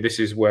want you to do. This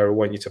is where I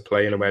want you to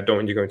play in a way. I don't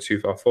want you going too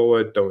far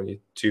forward. Don't want you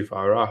too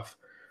far off.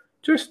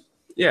 Just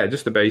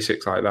the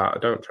basics like that. I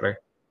don't try to.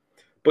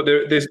 But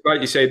there's,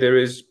 like you say, there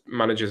is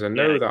managers I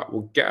know that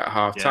will get at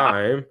half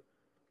time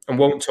and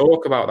won't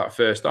talk about that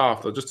first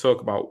half. They'll just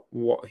talk about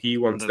what he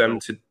wants them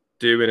to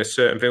do in a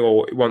certain thing,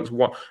 or he wants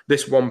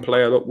this one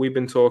player. Look, we've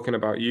been talking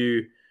about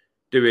you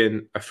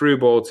doing a through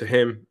ball to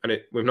him, and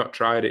we've not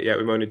tried it yet.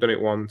 We've only done it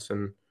once,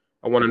 and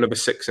I want another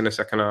 6 in the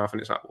second half.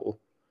 And it's like, well,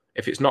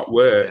 if it's not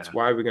worked,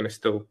 why are we going to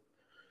still?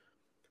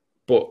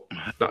 But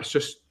that's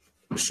just,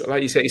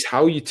 like you say, it's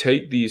how you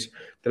take the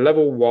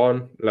level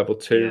 1, level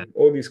 2,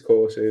 all these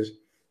courses.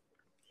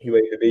 But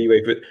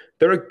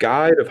they're a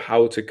guide of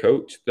how to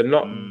coach. They're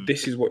not,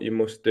 this is what you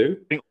must do.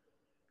 And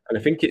I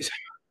think it's,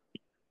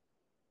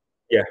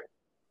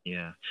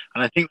 Yeah.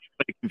 And I think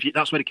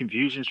that's where the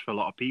confusion is for a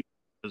lot of people,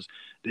 because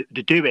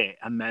they do it.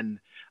 And then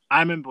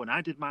I remember when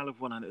I did my level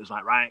 1, and it was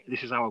like, right,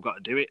 this is how I've got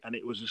to do it. And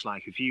it was just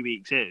like a few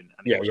weeks in.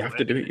 And you have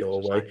to do it your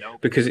way. Like, no,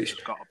 because it's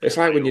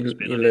like when you're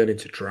learning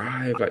to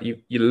drive. Like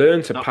you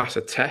learn to pass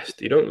a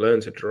test. You don't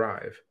learn to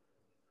drive.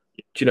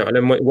 Do you know? And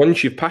then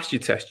once you've passed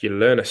your test, you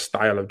learn a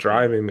style of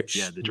driving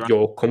which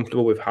you're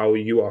comfortable with, how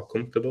you are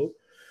comfortable,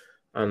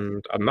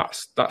 and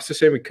that's the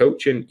same with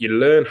coaching. You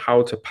learn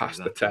how to pass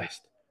the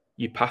test.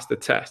 You pass the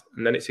test,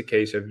 and then it's a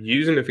case of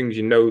using the things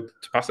you know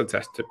to pass the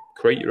test to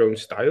create your own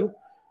style.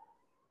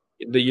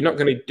 You're not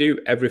going to do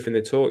everything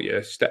they taught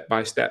you step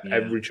by step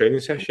every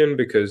training session,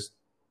 because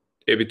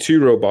it'd be too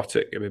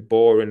robotic. It'd be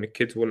boring. The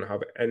kids wouldn't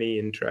have any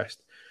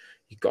interest.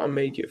 You've got to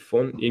make it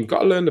fun. You've got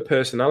to learn the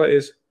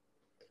personalities.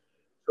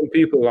 Some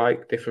people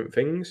like different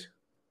things.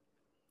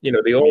 You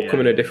know, they all come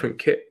in a different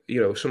kit.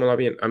 You know, some will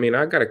have. I mean,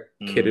 I got a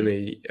kid in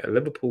a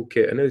Liverpool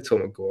kit, and they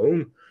told me to go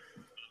home.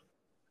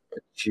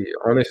 Gee,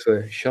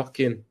 honestly,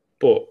 shocking.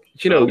 But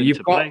you know,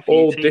 you've got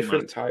all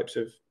different types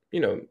of,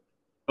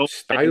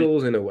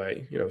 styles in a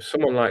way. You know,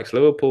 someone likes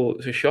Liverpool.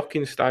 It's a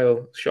shocking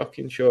style,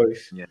 shocking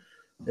choice. Yeah.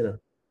 You know,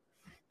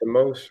 the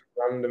most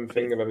random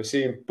thing I've ever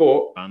seen.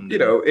 But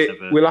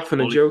we laugh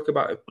and joke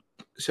about it.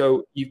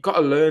 So you've got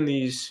to learn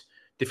these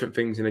different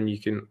things, and then you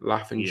can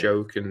laugh and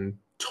joke and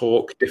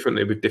talk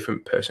differently with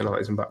different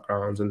personalities and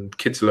backgrounds, and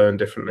kids learn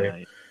differently.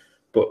 Yeah.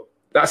 But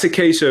that's a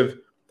case of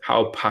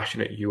how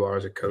passionate you are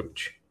as a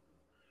coach.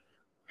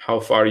 How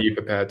far are you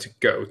prepared to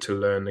go to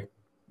learn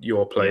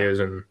your players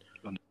and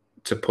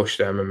to push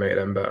them and make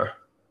them better?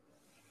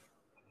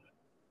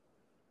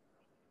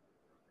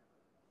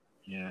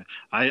 Yeah,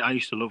 I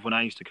used to love when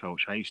I used to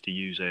coach. I used to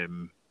use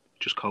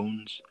just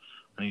cones.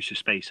 I used to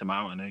space them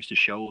out, and I used to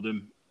show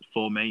them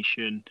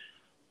formation,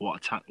 what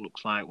attack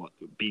looks like, what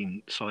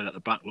being solid at the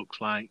back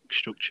looks like,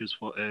 structures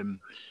for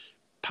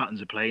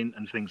patterns of playing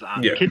and things like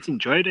that. Yeah. The kids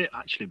enjoyed it,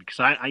 actually, because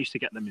I used to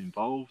get them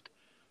involved.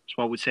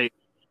 So I would say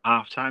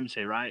half time,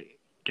 say, right,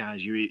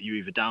 guys, you're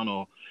either down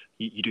or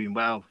you're doing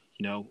well.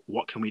 You know,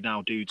 what can we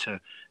now do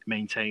to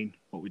maintain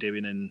what we're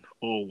doing,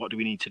 or what do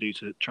we need to do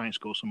to try and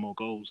score some more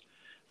goals?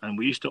 And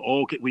we used to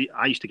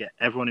I used to get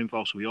everyone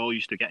involved, so we all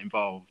used to get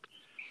involved.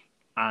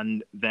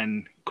 And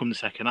then come the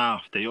second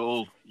half, they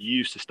all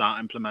used to start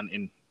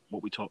implementing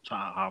what we talked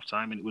about at half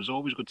time. And it was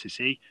always good to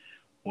see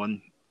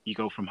when you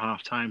go from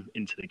half time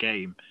into the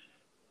game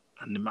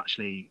and them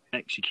actually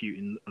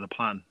executing the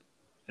plan,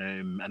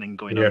 and then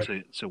going on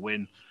to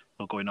win,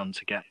 or going on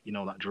to get,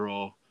 that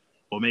draw,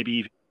 or maybe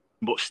even,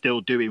 but still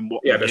doing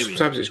what they're doing.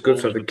 Sometimes it's good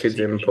to have the kids'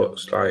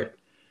 inputs. Like,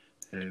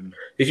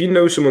 if you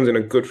know someone's in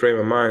a good frame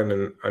of mind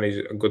and he's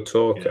a good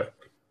talker,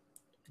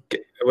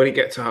 when he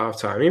gets to half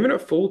time, even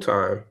at full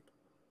time,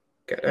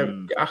 get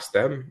them, ask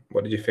them,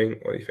 what did you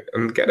think? What do you think?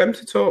 And get them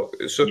to talk.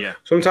 So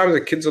sometimes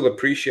the kids will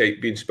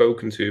appreciate being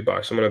spoken to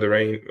by someone of their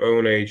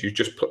own age who's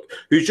just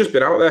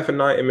been out there for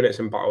 90 minutes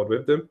and battled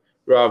with them,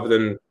 rather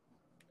than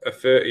a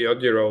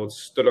 30-odd-year-old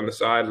stood on the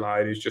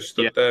sideline who's just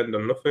stood there and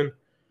done nothing.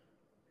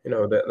 You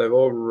know, they've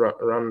all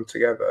run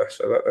together,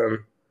 so let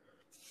them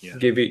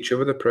give each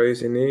other the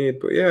praise they need.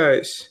 But yeah,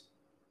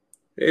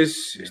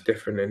 it's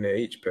different, isn't it?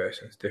 Each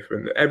person's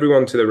different.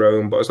 Everyone to their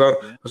own, but as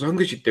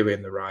long as you do it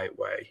in the right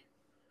way.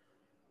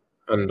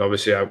 And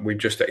obviously, we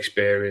just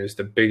experienced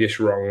the biggest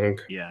wrong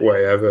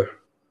way ever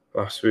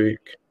last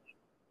week.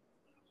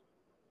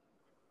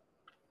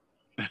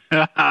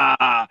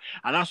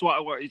 And that's what I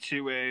wanted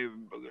to,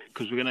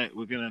 because we're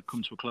gonna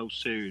come to a close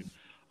soon.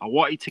 I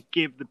wanted to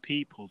give the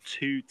people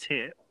 2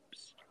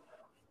 tips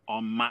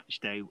on match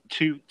day,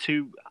 two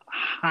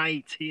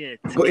high tier.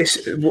 But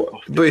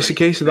it's a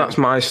case of that's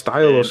my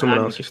style or someone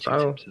else's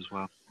style as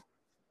well.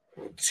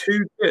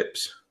 2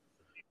 tips.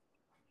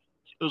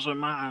 It doesn't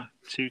matter.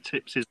 2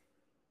 tips is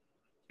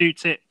 2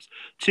 tips.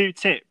 2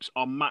 tips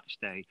on match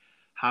day,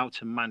 how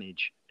to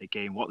manage a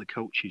game, what the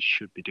coaches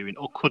should be doing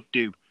or could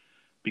do.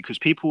 Because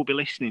people will be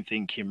listening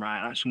thinking,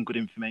 right, that's some good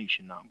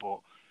information, but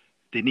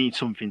they need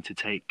something to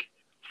take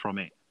from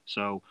it.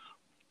 So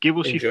give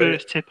us your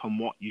first tip on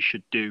what you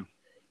should do.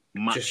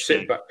 Just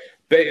sit back.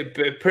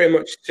 Pretty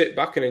much sit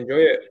back and enjoy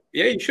it.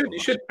 Yeah, you should.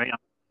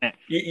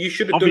 You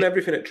should have done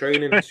everything at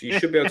training, so you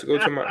should be able to go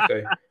to match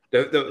day.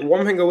 The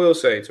one thing I will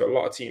say to a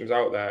lot of teams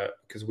out there,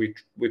 because we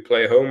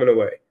play home and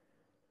away,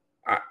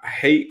 I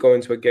hate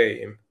going to a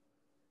game,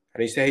 and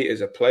I used to hate it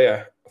as a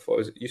player. I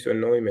thought it used to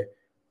annoy me,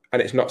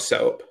 and it's not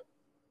set up.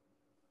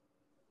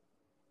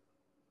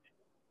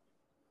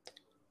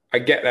 I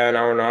get there an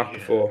hour and a half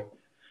before.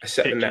 I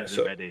set the nets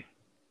up. Ready.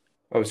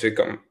 Obviously,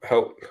 got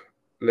help.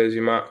 Lizzie,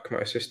 Mark, my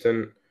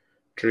assistant,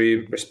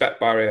 Dream, respect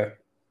barrier,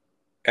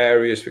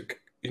 areas for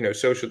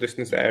social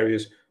distance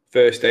areas,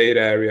 first aid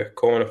area,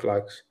 corner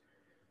flags.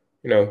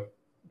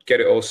 Get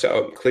it all set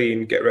up,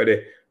 clean, get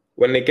ready.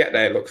 When they get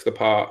there, it looks the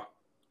part.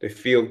 They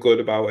feel good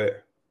about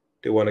it.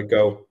 They want to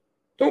go.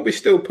 Don't be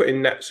still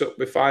putting nets up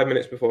with 5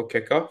 minutes before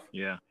kickoff.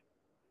 Yeah,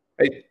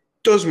 it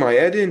does my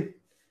head in.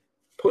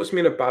 Puts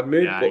me in a bad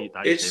mood, but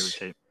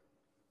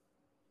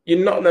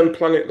you're not then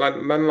planning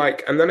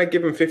and then I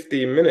give them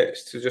 15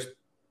 minutes to just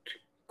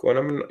go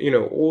on.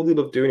 All they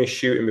love doing is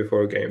shooting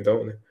before a game,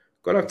 don't they?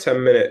 Go and have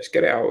 10 minutes,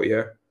 get it out of you,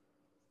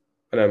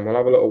 and then we'll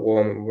have a little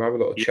warm, we'll have a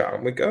little chat,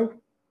 and we go.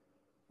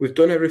 We've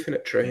done everything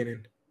at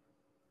training.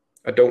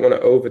 I don't want to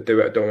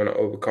overdo it. I don't want to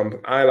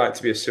overcomplicate. I like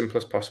to be as simple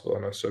as possible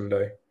on a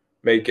Sunday.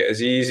 Make it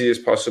as easy as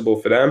possible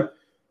for them,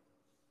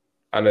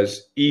 and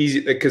as easy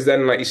because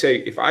then, like you say,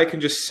 if I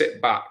can just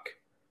sit back.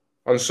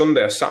 On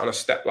Sunday, I sat on a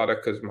step ladder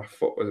because my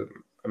foot was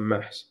a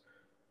mess.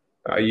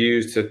 I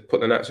used to put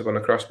the nets up on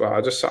a crossbar.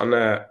 I just sat on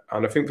there,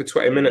 and I think for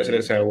 20 minutes I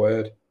didn't say a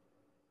word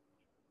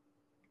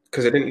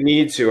because I didn't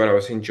need to, and I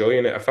was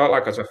enjoying it. I felt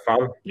like I was a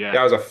fan. Yeah,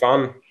 I was a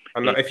fan.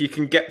 And if you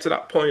can get to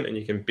that point and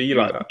you can be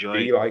like that,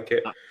 be like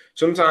it.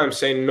 Sometimes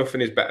saying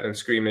nothing is better than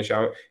screaming and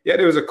shouting. Yeah,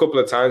 there was a couple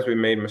of times we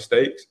made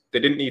mistakes. They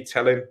didn't need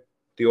telling.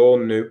 They all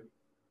knew.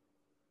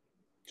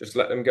 Just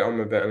let them get on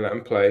with it and let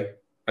them play.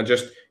 And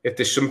just if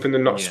there's something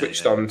they're not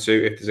switched on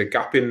to, if there's a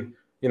gap in,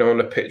 on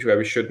the pitch where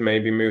we should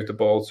maybe move the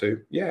ball to,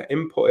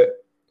 input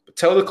it. But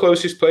tell the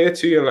closest player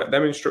to you and let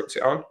them instruct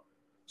it on.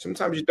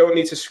 Sometimes you don't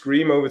need to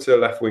scream over to the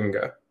left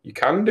winger. You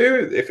can do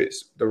it if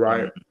it's the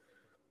right.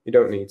 You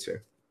don't need to.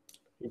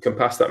 You can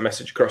pass that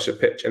message across the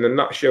pitch, and then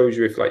that shows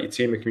you if your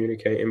team are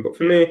communicating. But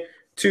for me,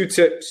 2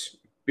 tips: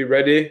 be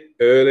ready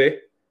early.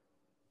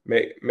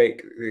 Make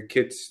the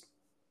kids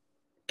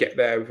get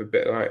there with a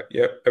bit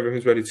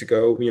everyone's ready to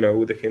go.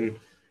 They can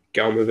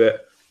get on with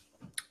it.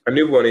 A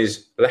new one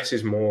is less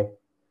is more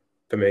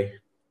for me.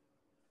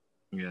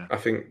 Yeah. I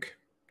think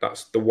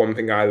that's the one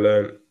thing I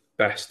learned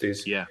best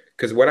is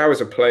because when I was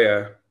a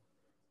player,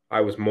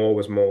 I was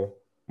more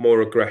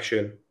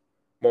aggression,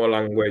 more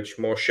language,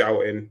 more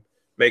shouting,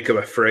 make them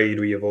afraid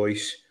with your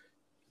voice.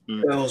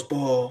 Phil's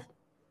ball,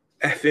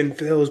 effing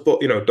Phil's ball.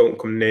 Don't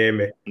come near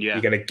me. Yeah.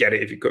 You're gonna get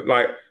it if you could.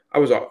 I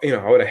was, I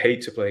would have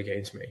hated to play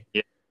against me. Yeah.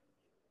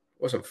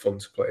 It wasn't fun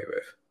to play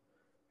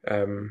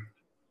with.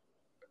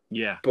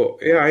 Yeah.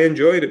 But I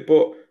enjoyed it.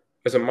 But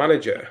as a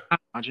manager,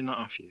 imagine that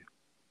off you,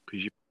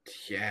 because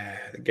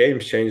the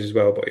game's changed as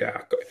well. But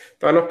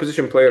if an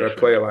opposition player had a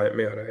player like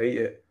me, I'd hate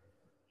it.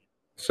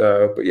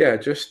 So, but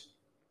just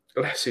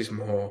less is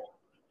more.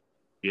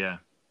 Yeah.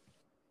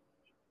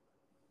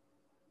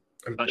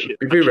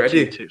 Be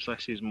ready. Tips,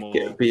 less is more.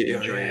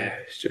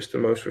 It's just the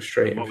most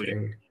frustrating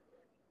thing.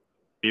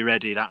 Be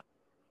ready. That.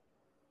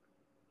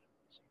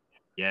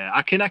 Yeah,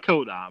 I can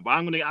echo that, but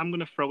I'm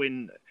gonna throw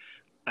in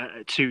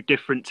 2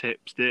 different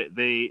tips.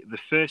 The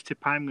first tip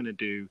I'm gonna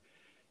do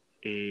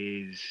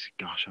is,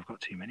 gosh, I've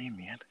got too many in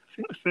my head. I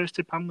think the first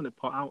tip I'm gonna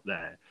put out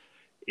there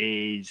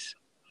is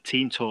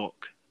team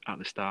talk at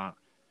the start.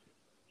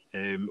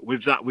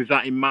 With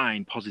that in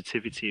mind,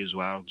 positivity as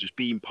well. Just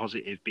being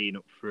positive, being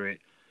up for it.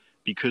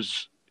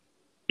 Because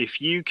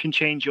if you can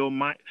change your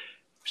mind,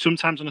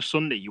 sometimes on a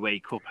Sunday you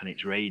wake up and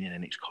it's raining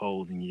and it's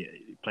cold and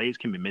players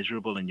can be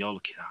miserable and you're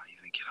looking at it,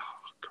 you're thinking,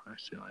 oh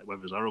Christ,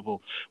 weather's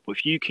horrible. But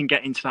if you can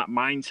get into that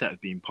mindset of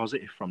being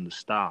positive from the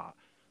start,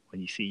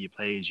 when you see your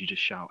players, you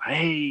just shout,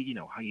 "Hey,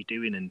 how you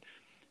doing?" and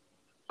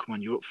 "Come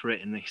on, you're up for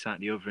it," and this, that,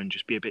 and the other, and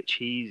just be a bit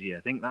cheesy.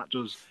 I think that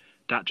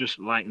just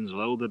lightens the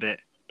load a bit,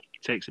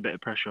 takes a bit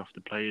of pressure off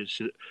the players.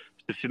 So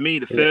for me,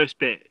 the first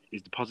bit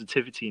is the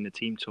positivity in the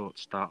team talk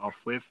to start off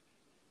with.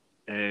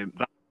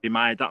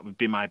 That would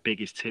be my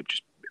biggest tip.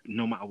 Just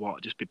no matter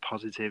what, just be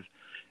positive.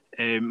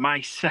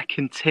 My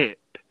second tip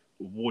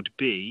would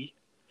be,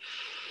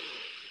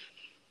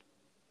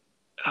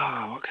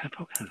 what can I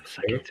put as a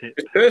second tip?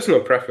 It's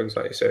personal preference,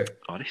 like you say.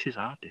 Oh, this is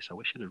hard. I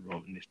wish I'd have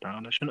written this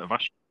down. I shouldn't have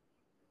asked.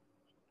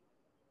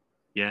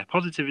 Yeah,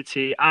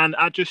 positivity, and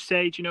I'd just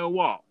say, do you know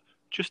what?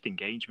 Just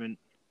engagement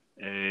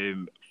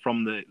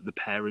from the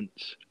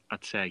parents.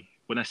 I'd say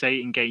when I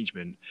say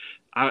engagement,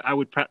 I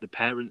would prep the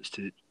parents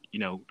to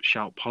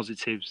shout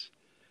positives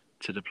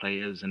to the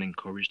players and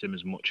encourage them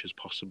as much as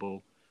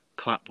possible.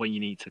 Clap when you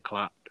need to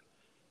clap.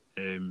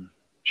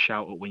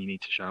 Shout up when you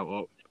need to shout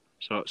up.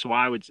 So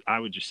I would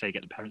just say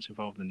get the parents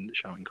involved and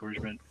shout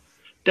encouragement.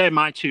 They're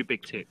my two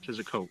big tips as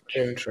a coach.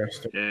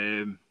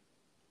 Interesting.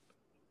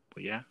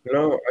 But yeah.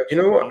 No, you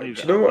know what? I do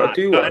want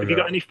to know? Have you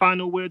got any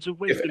final words of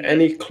wisdom? If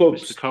any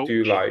clubs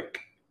do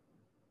like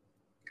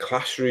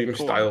classroom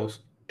style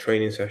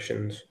training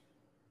sessions.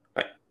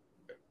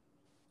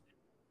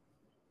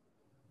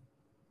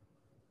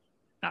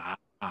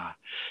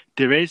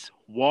 There is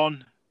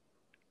one.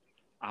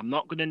 I'm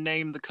not going to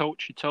name the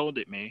coach who told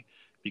it me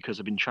because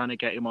I've been trying to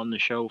get him on the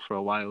show for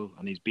a while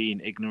and he's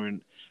being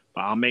ignorant.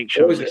 But I'll make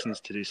sure he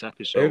listens to this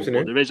episode.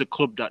 But there is a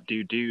club that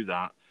do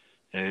that.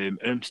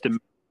 Urmston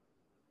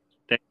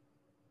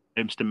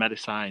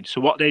Medicine.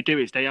 So what they do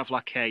is they have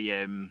like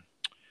a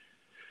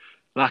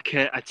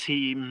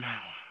team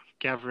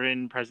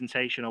gathering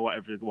presentation or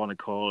whatever they want to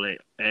call it.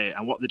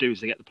 And what they do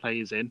is they get the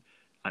players in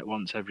like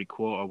once every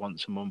quarter,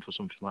 once a month or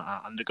something like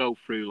that, and they go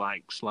through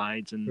like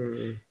slides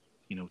and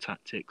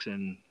tactics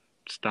and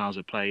styles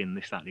of play and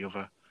this, that, and the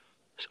other.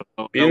 So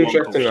be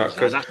interesting that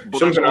because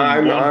something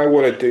I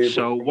want to do.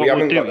 So we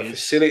haven't got the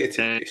facility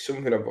to do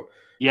something about.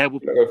 Yeah,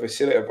 we've got a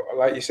facility. But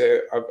like you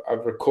say,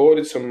 I've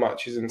recorded some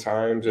matches and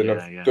times, and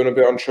I've done a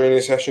bit on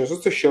training sessions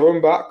just to show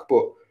them back.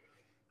 But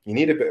you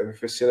need a bit of a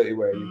facility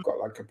where you've got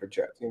like a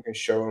projector and you can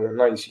show them. And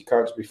like you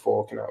can't just be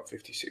forking out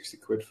 50, 60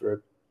 quid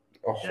for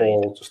a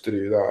hall just to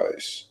do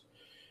that.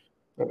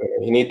 I don't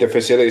know, you need the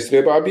facilities to do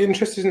it. But I'd be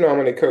interested to know how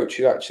many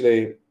coaches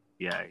actually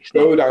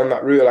go down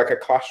that route, like a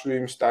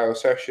classroom style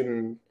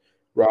session,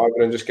 rather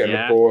than just getting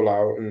the ball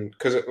out. And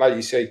because, like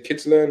you say,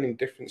 kids learn in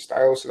different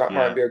styles, so that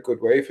might be a good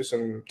way for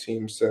some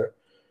teams to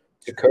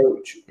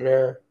coach.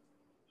 Yeah,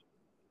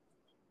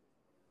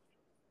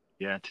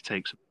 to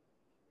take some.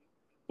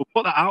 We'll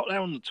put that out there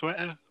on the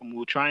Twitter, and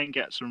we'll try and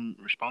get some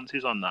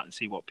responses on that and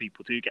see what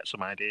people do, get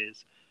some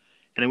ideas,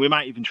 and then we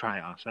might even try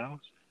it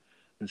ourselves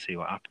and see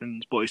what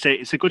happens. But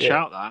it's a good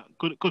shout. That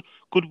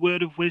good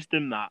word of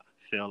wisdom. That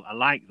Phil, I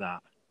like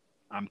that.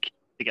 I'm keen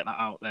to get that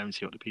out there and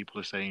see what the people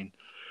are saying.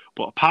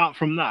 But apart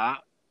from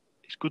that,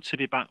 it's good to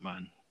be back,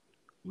 man.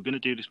 We're going to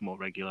do this more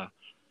regular.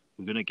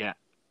 We're going to get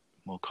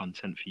more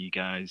content for you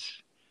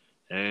guys.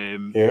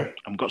 I've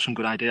got some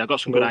good ideas. I got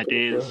some good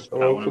ideas. I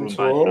want to run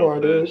by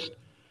Phil first.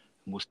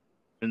 We'll see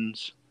what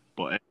happens.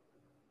 But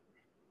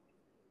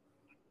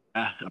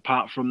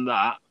apart from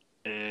that,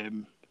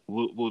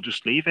 we'll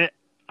just leave it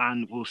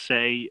and we'll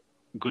say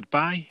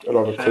goodbye. I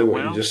don't have a clue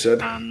what you just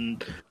said.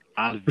 And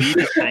I'll be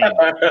the same.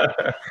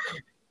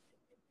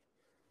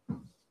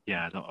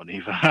 Yeah, I don't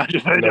either. I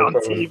just heard it on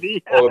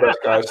TV. All the best,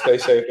 guys. Stay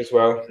safe as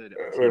well.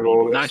 We're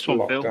all nice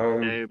one, Phil.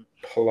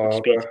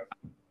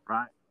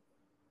 Right.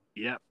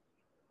 Yep.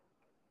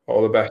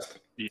 All the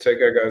best. Yeah. Take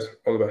care, guys.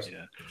 All the best.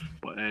 Yeah.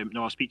 But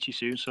I'll speak to you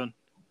soon, son.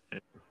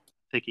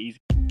 Take it easy.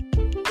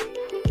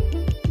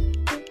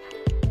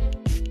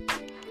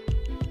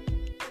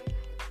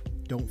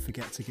 Don't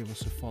forget to give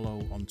us a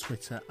follow on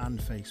Twitter and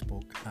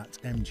Facebook at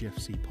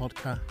MGFC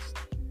Podcast.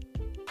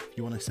 If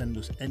you want to send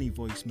us any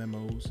voice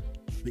memos,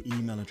 the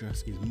email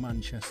address is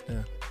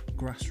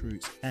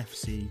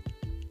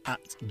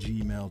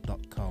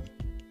manchestergrassrootsfc@gmail.com.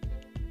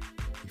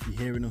 If you're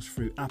hearing us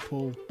through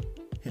Apple,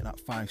 hit that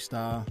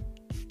 5-star.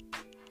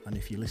 And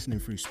if you're listening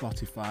through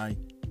Spotify,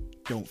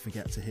 don't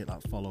forget to hit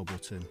that follow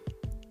button.